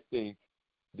 But I think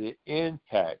the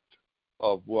impact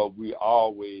of what we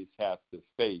always have to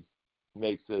face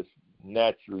makes us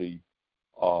naturally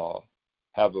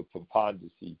have a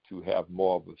preponderance to have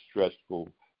more of a stressful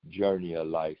journey of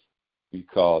life,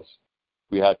 because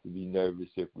we have to be nervous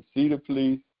if we see the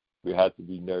police. We have to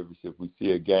be nervous if we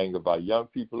see a gang of our young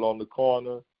people on the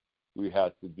corner. We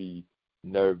have to be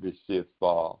nervous if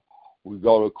we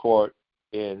go to court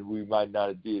and we might not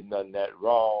have did nothing that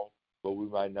wrong, but we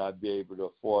might not be able to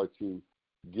afford to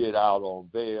get out on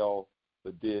bail.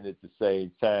 But then at the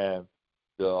same time,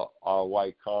 our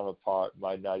white counterpart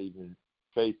might not even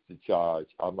face the charge.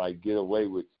 I might get away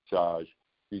with the charge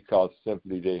because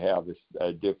simply they have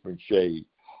a different shade.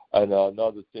 And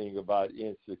another thing about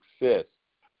in success,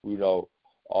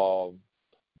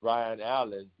 Brian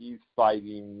Allen, he's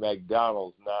fighting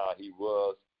McDonald's now. He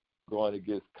was going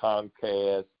against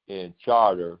Comcast and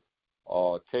Charter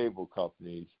cable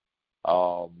companies.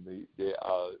 I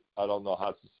don't know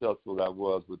how successful that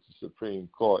was with the Supreme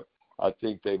Court. I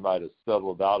think they might have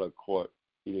settled out of court.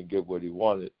 He didn't get what he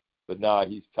wanted. But now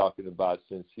he's talking about,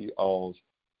 since he owns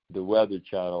the Weather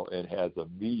Channel and has a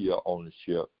media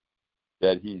ownership,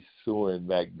 that he's suing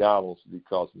McDonald's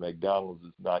because McDonald's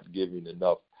is not giving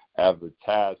enough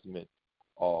advertisement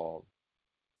or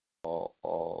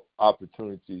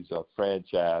opportunities of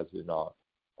franchising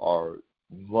or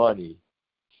money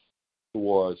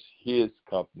towards his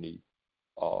company,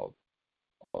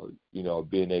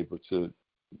 being able to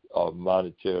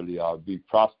monetarily be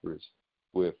prosperous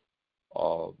with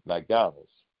McDonald's.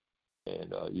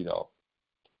 And,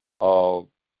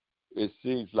 it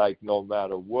seems like no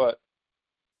matter what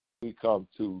we come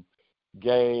to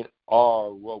gain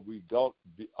or what we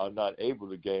are not able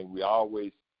to gain, we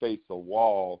always face a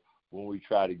wall when we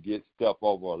try to step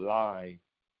over a line,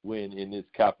 when in this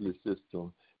capitalist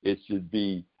system it should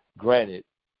be granted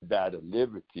by the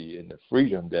liberty and the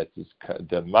freedom that this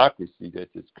democracy that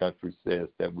this country says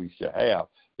that we should have.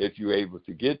 If you're able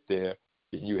to get there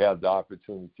and you have the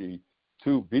opportunity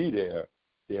to be there,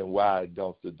 then why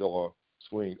don't the door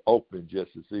swing open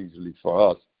just as easily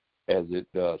for us as it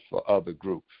does for other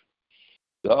groups?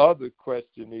 The other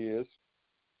question is,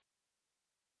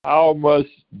 how much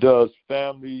does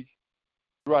family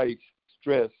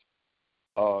stress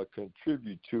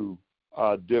contribute to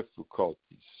our difficulties?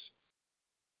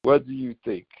 What do you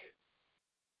think?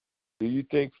 Do you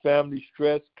think family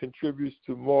stress contributes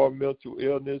to more mental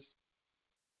illness?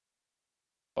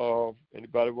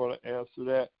 Anybody want to answer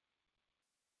that?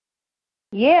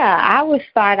 Yeah, I would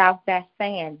start off by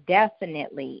saying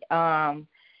definitely.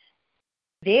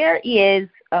 There is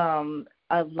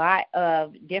a lot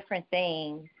of different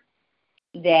things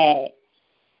that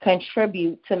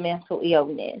contribute to mental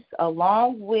illness,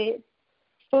 along with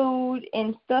food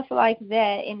and stuff like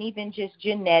that, and even just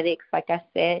genetics. Like I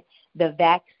said, the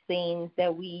vaccines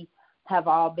that we have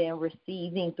all been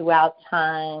receiving throughout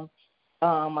time,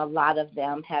 a lot of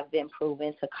them have been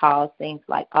proven to cause things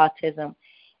like autism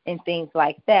and things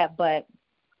like that. But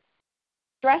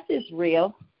stress is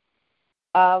real.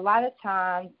 A lot of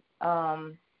times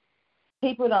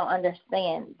people don't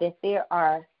understand that there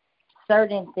are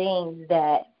certain things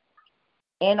that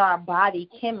in our body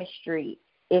chemistry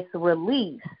is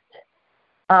released.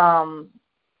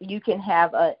 You can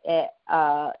have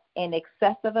an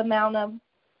excessive amount of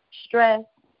stress,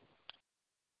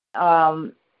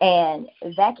 and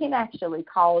that can actually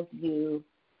cause you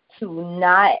to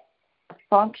not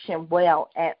function well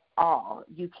at all.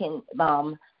 You can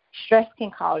stress can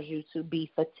cause you to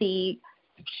be fatigued.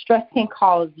 Stress can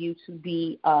cause you to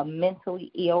be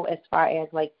mentally ill, as far as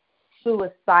like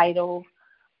suicidal.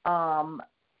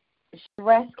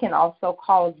 Stress can also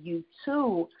cause you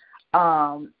to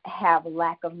have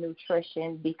lack of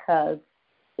nutrition, because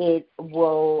it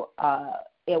will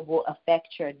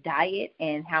affect your diet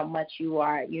and how much you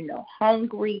are,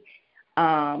 hungry,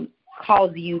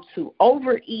 cause you to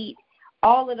overeat,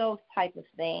 all of those type of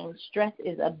things. Stress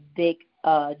is a big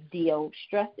deal.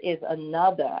 Stress is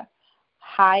another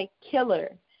high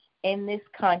killer in this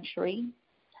country.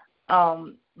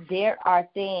 There are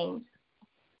things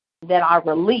that are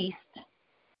released,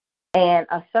 and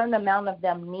a certain amount of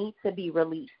them need to be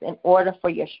released in order for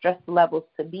your stress levels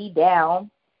to be down.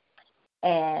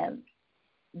 And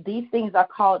these things are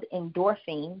called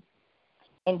endorphins.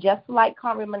 And just like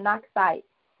carbon monoxide,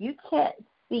 you can't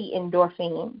see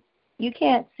endorphins. You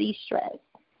can't see stress.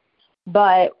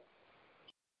 But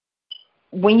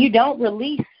when you don't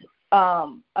release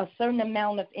a certain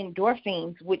amount of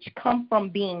endorphins, which come from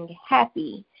being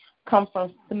happy, come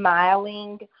from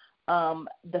smiling,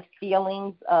 the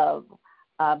feelings of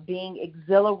being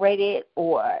exhilarated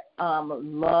or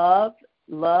loved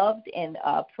and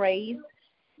praised,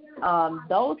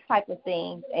 those type of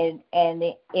things, and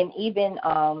even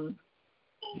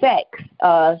sex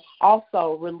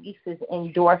also releases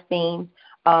endorphins.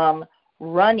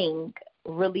 Running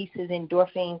releases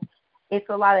endorphins. It's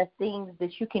a lot of things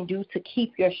that you can do to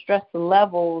keep your stress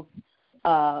levels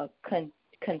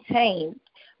contained.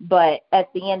 But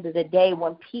at the end of the day,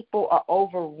 when people are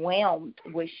overwhelmed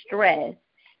with stress,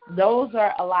 those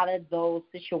are a lot of those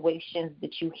situations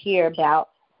that you hear about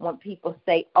when people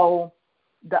say, oh,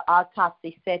 the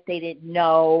autopsy said they didn't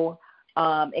know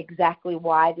exactly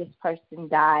why this person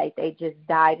died. They just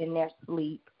died in their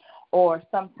sleep. Or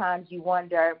sometimes you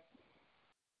wonder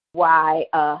why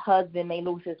a husband may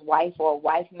lose his wife or a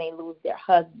wife may lose their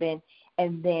husband,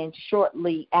 and then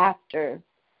shortly after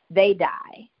they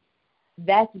die.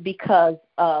 That's because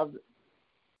of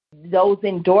those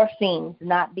endorphins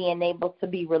not being able to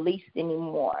be released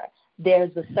anymore.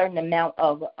 There's a certain amount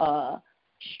of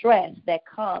stress that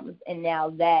comes, and now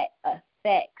that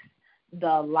affects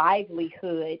the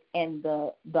livelihood and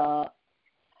the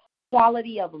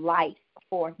quality of life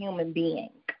for a human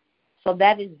being. So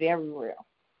that is very real.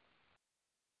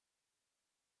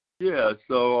 Yeah,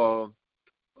 so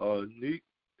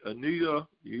Anita,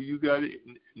 you got it.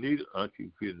 Nita, I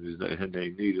keep forgetting her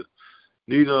name, Nita.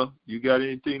 Nita, you got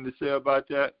anything to say about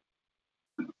that?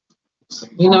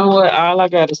 You know what? All I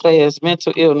got to say is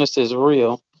mental illness is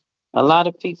real. A lot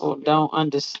of people don't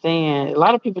understand. A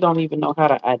lot of people don't even know how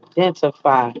to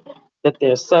identify that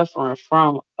they're suffering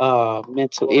from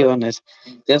mental illness.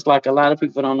 Just like a lot of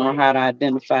people don't know how to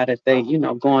identify that they,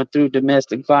 going through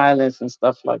domestic violence and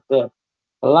stuff like that.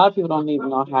 A lot of people don't even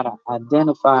know how to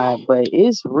identify it, but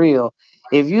it's real.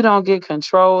 If you don't get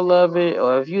control of it,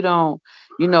 or if you don't,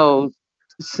 you know,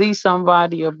 see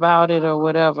somebody about it or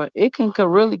whatever, it can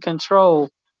really control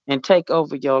and take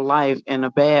over your life in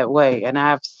a bad way. And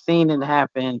I've seen it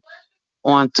happen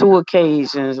on two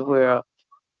occasions where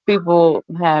people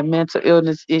had mental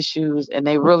illness issues and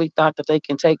they really thought that they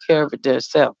can take care of it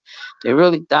themselves. They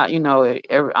really thought,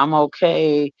 I'm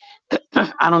okay.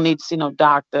 I don't need to see no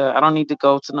doctor. I don't need to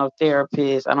go to no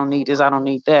therapist. I don't need this. I don't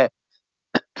need that.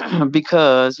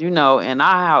 Because, in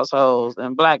our households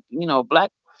and black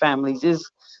families is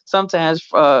sometimes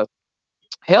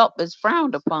help is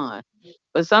frowned upon.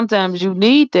 But sometimes you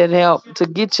need that help to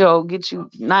get you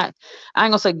not, I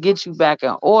ain't gonna say get you back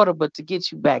in order, but to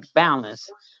get you back balanced.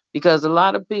 Because a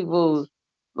lot of people,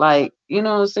 like, you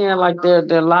know what I'm saying, like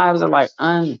their lives are like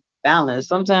unbalanced.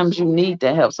 Sometimes you need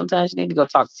that help. Sometimes you need to go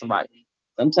talk to somebody.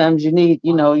 Sometimes you need,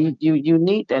 you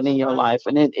need that in your life,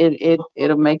 and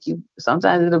it'll make you.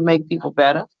 Sometimes it'll make people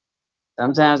better.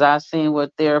 Sometimes I've seen where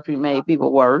therapy made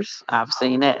people worse. I've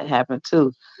seen that happen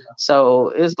too. So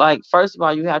it's like, first of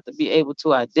all, you have to be able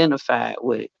to identify it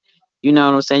with it. You know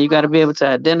what I'm saying? You got to be able to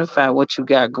identify what you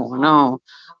got going on.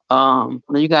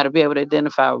 You got to be able to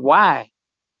identify why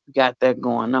got that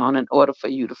going on in order for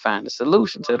you to find a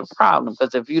solution to the problem.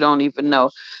 Because if you don't even know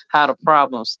how the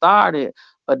problem started,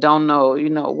 or don't know,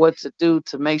 what to do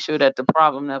to make sure that the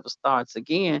problem never starts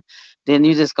again, then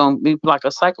you're just gonna be like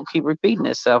a cycle, keep repeating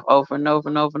itself over and over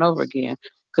and over and over again.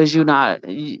 Because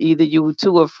either you were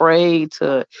too afraid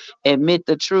to admit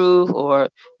the truth, or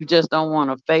you just don't want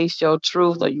to face your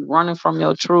truth, or you running from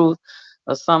your truth,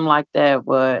 or something like that.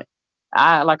 But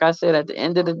like I said, at the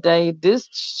end of the day, the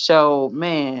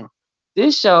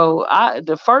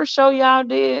first show y'all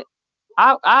did,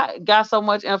 I got so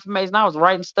much information. I was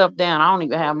writing stuff down. I don't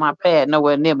even have my pad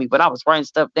nowhere near me, but I was writing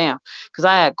stuff down because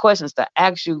I had questions to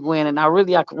ask you, Gwen, and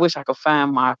wish I could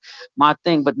find my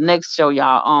thing. But next show,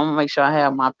 y'all, I'm gonna make sure I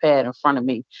have my pad in front of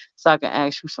me so I can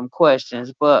ask you some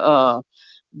questions. But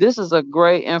this is a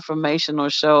great informational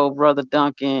show, Brother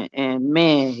Duncan, and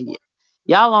man,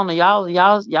 y'all on the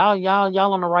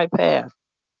right path.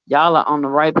 Y'all are on the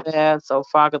right path so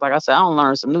far. Cause like I said, I don't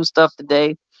learn some new stuff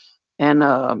today. And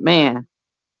man,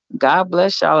 God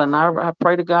bless y'all. And I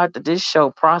pray to God that this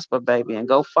show prosper, baby, and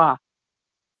go far.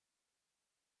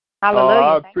 Hallelujah.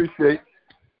 I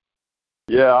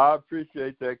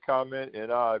appreciate that comment,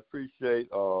 and I appreciate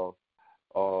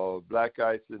Black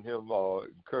Ice and him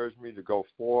encouraged me to go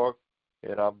forth.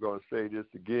 And I'm going to say this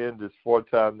again, this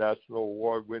 4-time national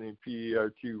award-winning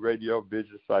P.E.T. radio,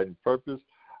 Vision, Sight, and Purpose.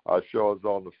 Our show is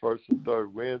on the first and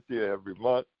third Wednesday every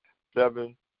month,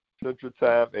 7 Central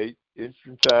Time, 8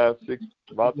 Eastern Time, 6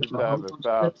 Mountain Time, and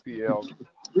 5 p.m.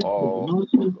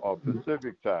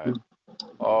 Pacific Time.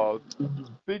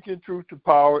 Speaking truth to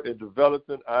power and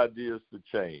developing ideas for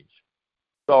change.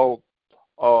 So,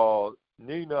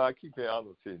 Nina, I keep saying, I'm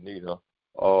going to say Nina.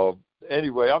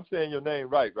 Anyway, I'm saying your name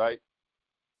right?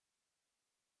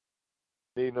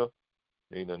 Nina.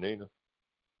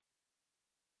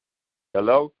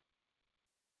 Hello?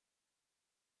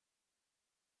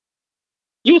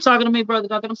 You talking to me, Brother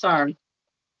Duncan? I'm sorry.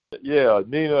 Yeah,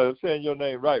 Nina, I'm saying your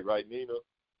name right, Nina?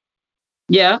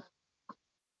 Yeah.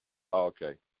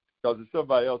 Okay. Because if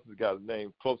somebody else has got a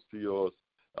name close to yours,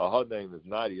 her name is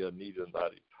Nadia, Anita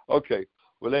Nadia. Okay.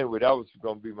 Well, anyway, that was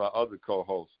going to be my other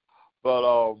co-host.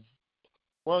 But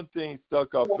one thing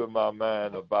stuck up in my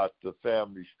mind about the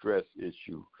family stress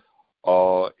issue,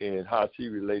 and how she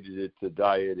related it to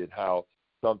diet, and how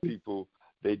some people,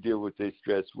 they deal with their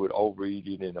stress with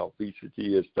overeating and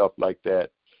obesity and stuff like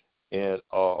that. And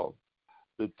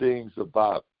the things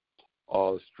about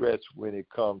stress when it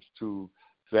comes to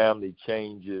family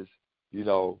changes,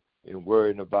 and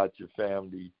worrying about your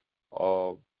family.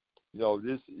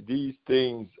 These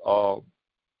things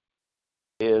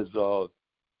is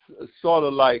sort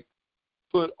of like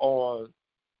put on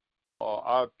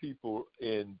our people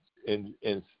in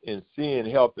seeing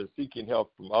help and seeking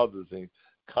help from others and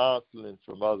counseling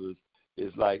from others.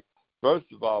 Is like, first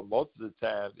of all, most of the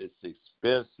time it's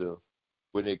expensive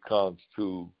when it comes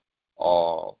to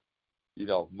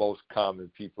most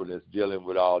common people that's dealing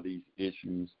with all these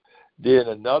issues. Then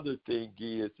another thing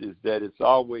is that it's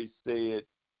always said,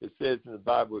 it says in the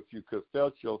Bible, if you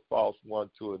confess your faults one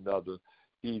to another,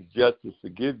 he's just to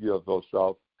forgive you of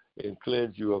yourself and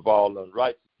cleanse you of all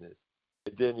unrighteousness.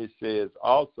 And then it says,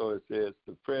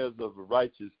 the prayers of the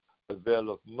righteous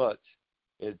availeth much,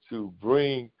 and to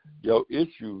bring your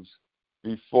issues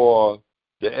before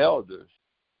the elders,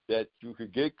 that you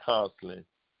could get counseling.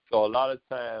 So a lot of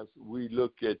times we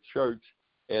look at church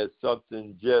as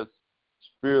something just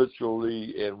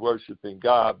spiritually and worshiping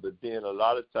God, but then a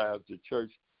lot of times the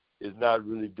church is not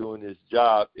really doing its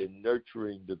job in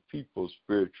nurturing the people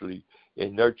spiritually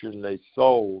and nurturing their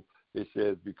soul. It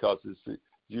says, because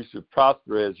you should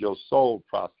prosper as your soul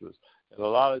prospers. And a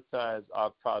lot of times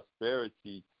our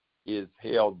prosperity is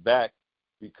held back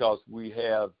because we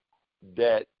have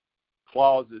that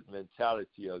closet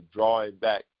mentality of drawing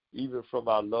back, even from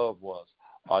our loved ones,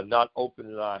 or not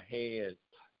opening our hands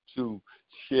to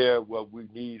share what we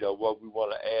need or what we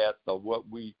want to ask or what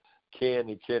we can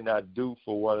and cannot do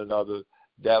for one another,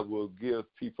 that will give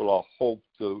people a hope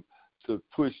to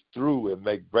push through and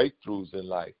make breakthroughs in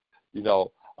life. I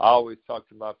always talk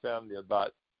to my family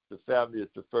about the family is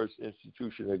the first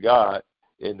institution of God,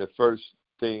 and the first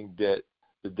thing that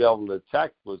the devil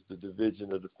attacked was the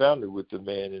division of the family with the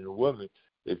man and the woman,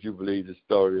 if you believe the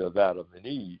story of Adam and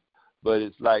Eve. But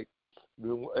it's like,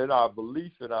 in our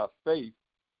belief and our faith,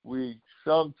 we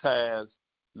sometimes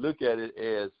look at it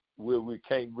as where we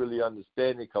can't really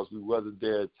understand it because we wasn't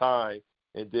there at time,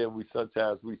 and then we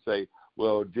say,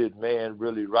 well, did man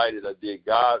really write it or did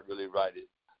God really write it?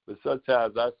 But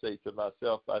sometimes I say to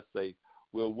myself,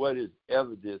 well, what is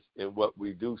evidence in what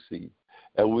we do see?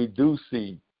 And we do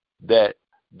see that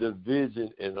the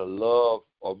vision and the love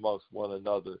amongst one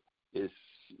another is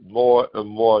more and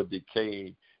more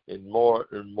decaying and more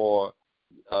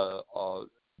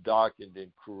darkened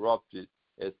and corrupted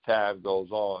as time goes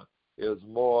on. There's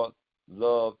more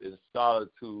love and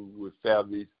solitude with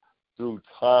families through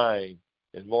time,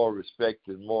 and more respect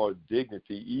and more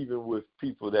dignity, even with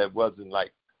people that wasn't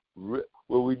like,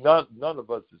 none of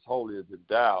us is holier than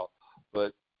thou,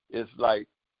 but it's like,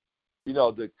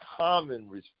 the common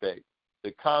respect,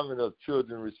 the common of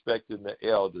children respecting the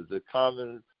elders, the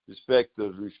common respect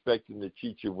of respecting the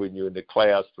teacher when you're in the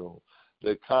classroom,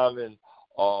 the common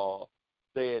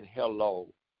saying hello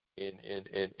and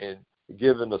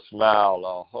giving a smile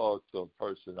or a hug to a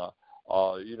person,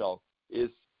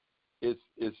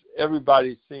 it's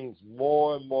everybody seems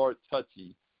more and more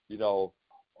touchy, and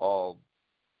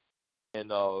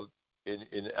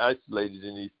isolated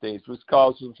in these things, which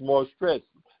causes more stress,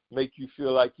 make you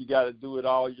feel like you got to do it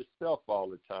all yourself all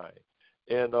the time.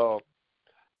 And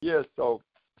so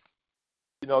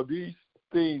these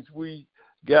things, we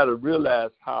got to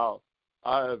realize how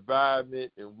our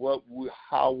environment and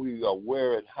how we are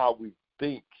aware and how we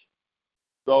think.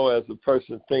 So as a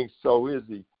person thinks, so is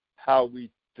he. How we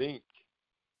think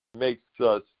makes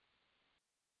us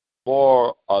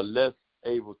more or less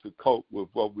able to cope with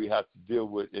what we have to deal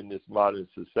with in this modern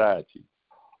society.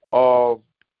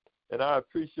 And I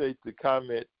appreciate the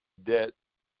comment that,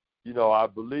 I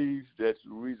believe that's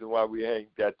the reason why we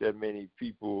ain't got that many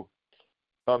people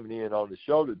coming in on the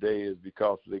show today is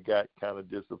because they got kind of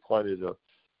disappointed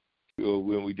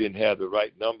when we didn't have the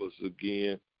right numbers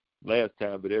again last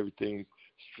time, but everything's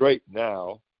straight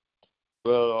now.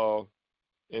 But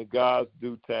in God's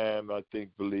due time, I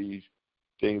believe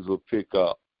things will pick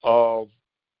up.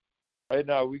 Right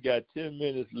now we got 10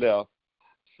 minutes left.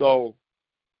 So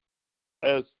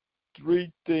as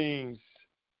three things,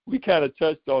 we kind of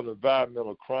touched on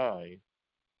environmental crime.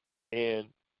 And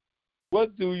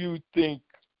what do you think,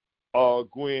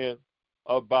 Gwen,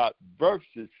 about birth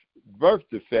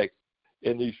defects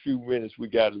in these few minutes we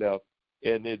got left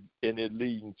and it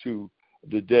leading to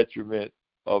the detriment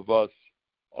of us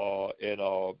and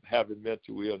having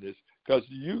mental illness. Because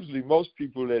usually most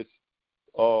people that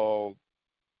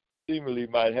seemingly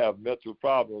might have mental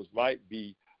problems might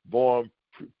be born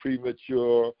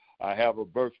premature or have a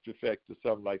birth defect or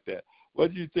something like that.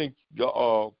 What do you think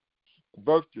the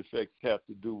birth defects have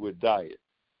to do with diet?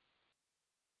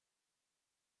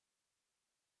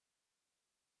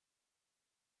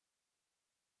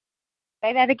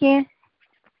 Say that again.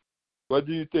 What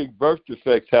do you think birth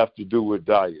defects have to do with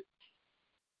diet?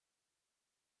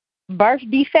 Birth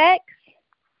defects?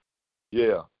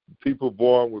 Yeah, people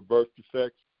born with birth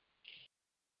defects.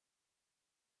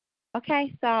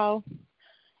 Okay, so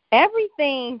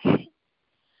everything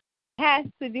has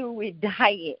to do with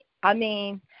diet. I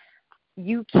mean,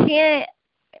 you just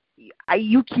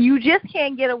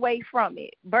can't get away from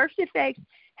it. Birth defects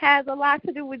has a lot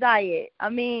to do with diet. I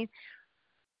mean,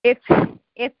 if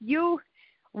you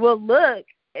will look,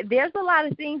 there's a lot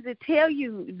of things that tell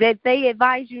you that they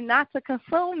advise you not to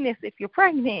consume this if you're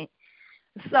pregnant.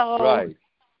 So right.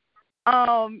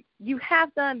 You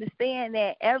have to understand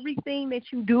that everything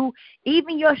that you do,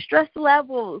 even your stress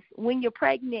levels when you're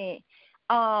pregnant,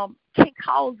 can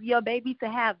cause your baby to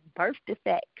have birth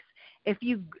defects. If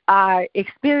you are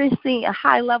experiencing a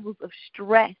high levels of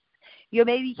stress, your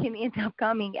baby can end up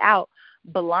coming out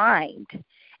blind.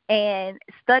 And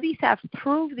studies have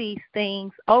proved these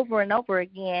things over and over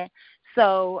again.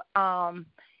 So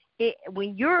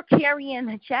when you're carrying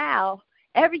a child,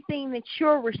 everything that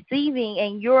you're receiving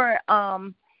and you're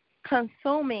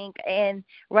consuming, and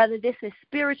whether this is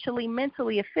spiritually,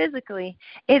 mentally, or physically,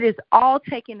 it is all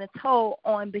taking a toll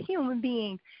on the human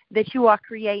being that you are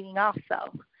creating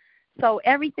also. So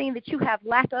everything that you have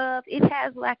lack of, it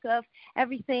has lack of.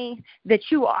 Everything that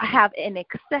you have an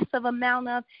excessive amount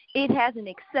of, it has an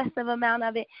excessive amount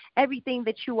of it. Everything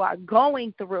that you are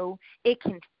going through, it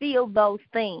can feel those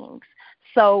things.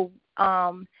 So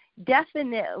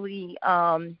definitely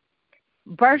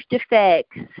birth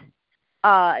defects,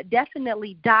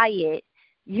 definitely diet.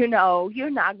 You know, you're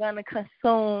not going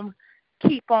to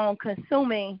keep on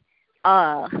consuming.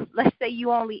 Let's say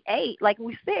you only ate, like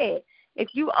we said, if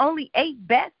you only ate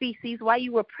bat feces while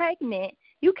you were pregnant,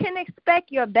 you can expect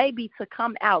your baby to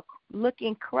come out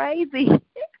looking crazy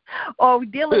or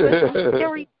dealing with some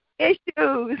serious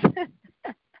issues.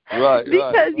 Right,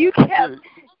 because you kept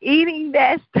eating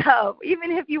that stuff,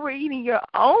 even if you were eating your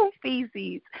own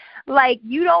feces. Like,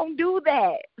 you don't do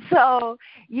that. So,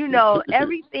 you know,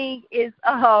 everything is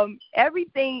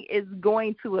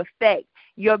going to affect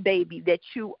your baby that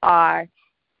you are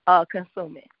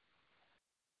consuming.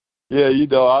 Yeah, you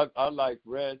know, I like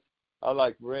ranch. I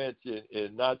like ranch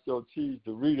and nacho cheese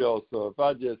Doritos. So if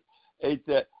I just ate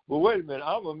that, well, wait a minute,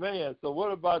 I'm a man. So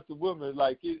what about the woman?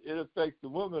 Like it affects the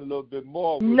woman a little bit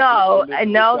more. No,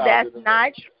 that's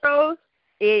not true.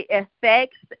 It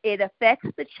affects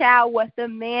the child what the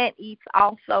man eats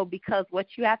also, because what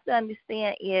you have to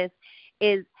understand is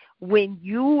when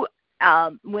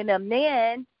a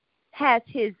man has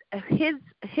his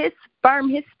sperm,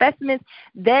 his specimens,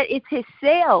 that is his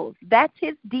cells. That's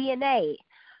his DNA.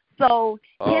 So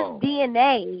his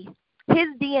DNA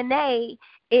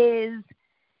is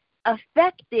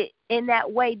affected in that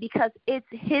way because it's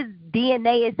his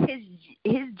DNA, is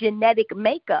his genetic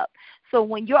makeup. So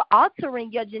when you're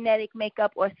altering your genetic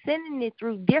makeup or sending it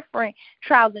through different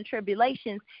trials and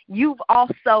tribulations, you've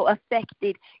also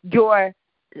affected your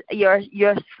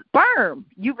sperm.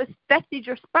 You've affected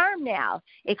your sperm now.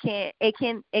 It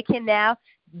can now,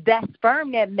 that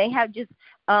sperm that may have just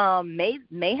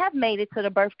may have made it to the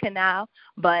birth canal,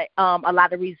 but a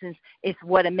lot of reasons it's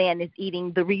what a man is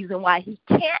eating. The reason why he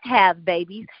can't have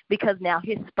babies, because now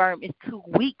his sperm is too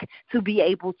weak to be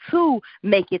able to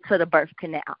make it to the birth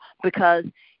canal, because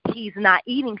he's not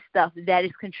eating stuff that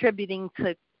is contributing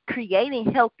to creating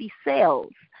healthy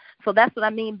cells. So that's what I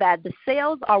mean by the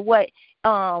cells are what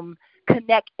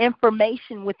connect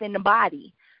information within the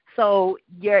body. So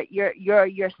your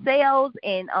cells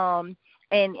and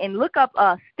look up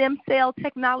stem cell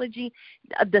technology.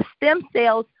 The stem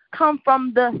cells come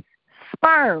from the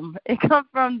sperm. It comes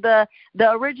from the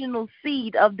original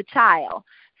seed of the child.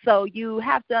 So you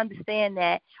have to understand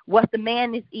that what the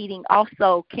man is eating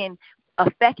also can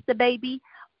affect the baby,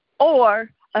 or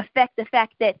affect the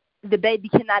fact that the baby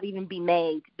cannot even be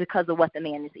made because of what the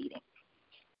man is eating.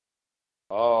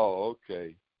 Oh,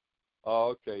 okay.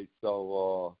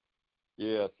 So,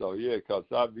 because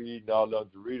I be eating all those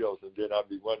Doritos, and then I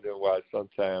be wondering why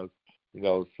sometimes, you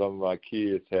know, some of my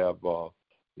kids have,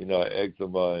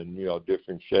 eczema and,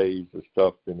 different shades of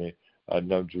stuff in it. I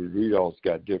know Doritos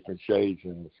got different shades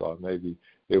in them, so maybe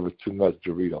it was too much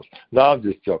Doritos. No, I'm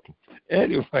just joking.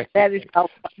 Anyway, that is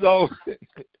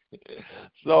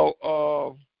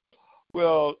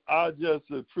well, I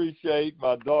just appreciate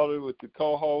my daughter with the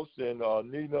co-host and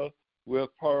Nina with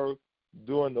her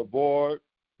doing the board,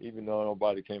 even though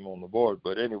nobody came on the board.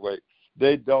 But anyway,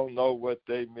 they don't know what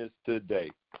they missed today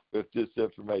with this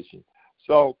information.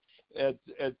 So at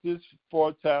this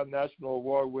four-time national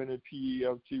award-winning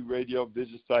P.E.T. radio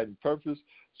Vision, Sight, and Purpose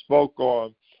spoke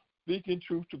on speaking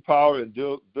truth to power and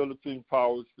developing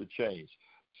powers for change.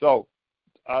 So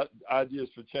ideas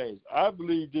for change. I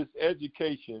believe this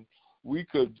education, we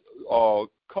could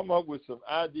come up with some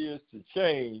ideas to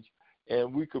change,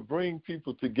 and we could bring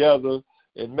people together,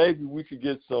 and maybe we could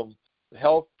get some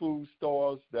health food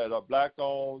stores that are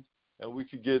Black-owned, and we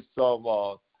could get some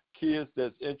kids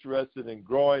that's interested in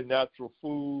growing natural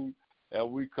food,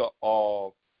 and we could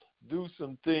do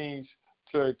some things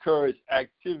to encourage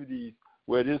activities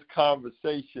where this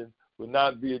conversation will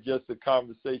not be just a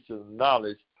conversation of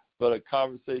knowledge, but a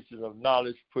conversation of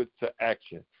knowledge put to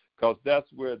action. Because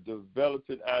that's where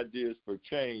developing ideas for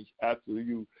change after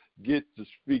you get to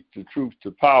speak the truth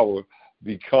to power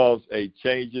becomes a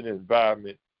changing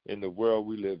environment in the world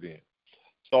we live in.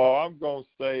 So I'm going to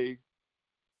say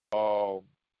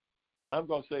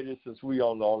this, since we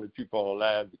are the only people on the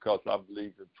line, because I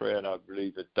believe in prayer and I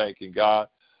believe in thanking God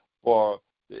for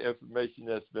the information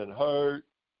that's been heard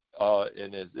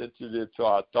and has entered into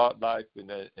our thought life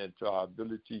and to our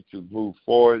ability to move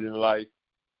forward in life.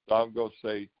 So I'm going to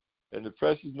say, in the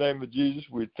precious name of Jesus,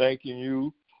 we're thanking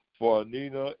you for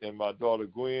Nina and my daughter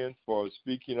Gwen for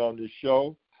speaking on this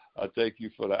show. I thank you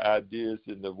for the ideas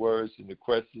and the words and the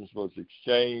questions was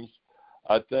exchanged.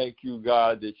 I thank you,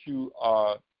 God, that you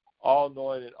are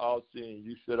all-knowing and all-seeing.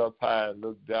 You sit up high and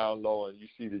look down low, and you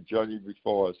see the journey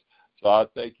before us. So I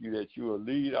thank you that you will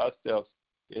lead our steps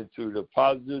into the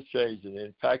positive change and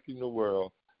impacting the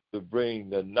world to bring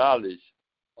the knowledge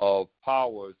of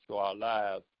power to our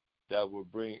lives that will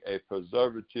bring a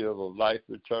preservative of life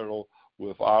eternal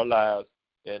with our lives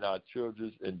and our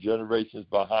children's and generations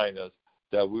behind us,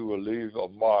 that we will leave a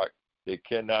mark that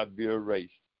cannot be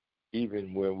erased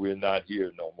even when we're not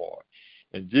here no more.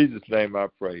 In Jesus' name I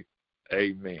pray.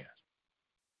 Amen.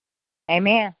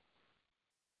 Amen.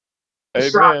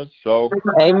 Amen. So,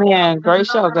 amen. Great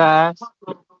show, guys.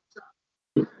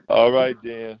 all right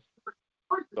then.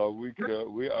 So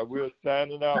we're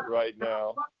signing out right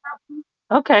now.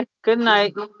 Okay. Good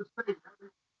night. Good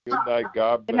night.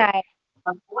 God Good bless. night.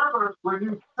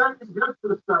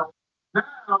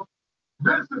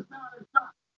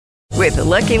 With the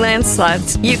Lucky Land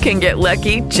Slots, you can get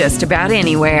lucky just about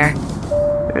anywhere.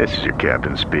 This is your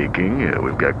captain speaking.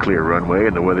 We've got clear runway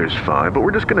and the weather's fine, but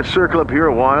we're just going to circle up here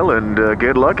a while and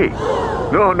get lucky.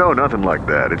 No, nothing like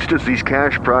that. It's just these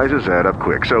cash prizes add up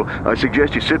quick. So I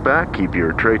suggest you sit back, keep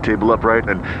your tray table upright,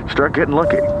 and start getting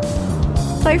lucky.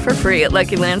 Play for free at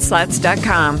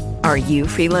LuckyLandSlots.com. Are you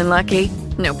feeling lucky?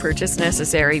 No purchase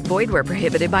necessary. Void where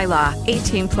prohibited by law.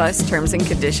 18+ terms and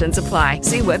conditions apply.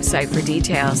 See website for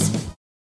details.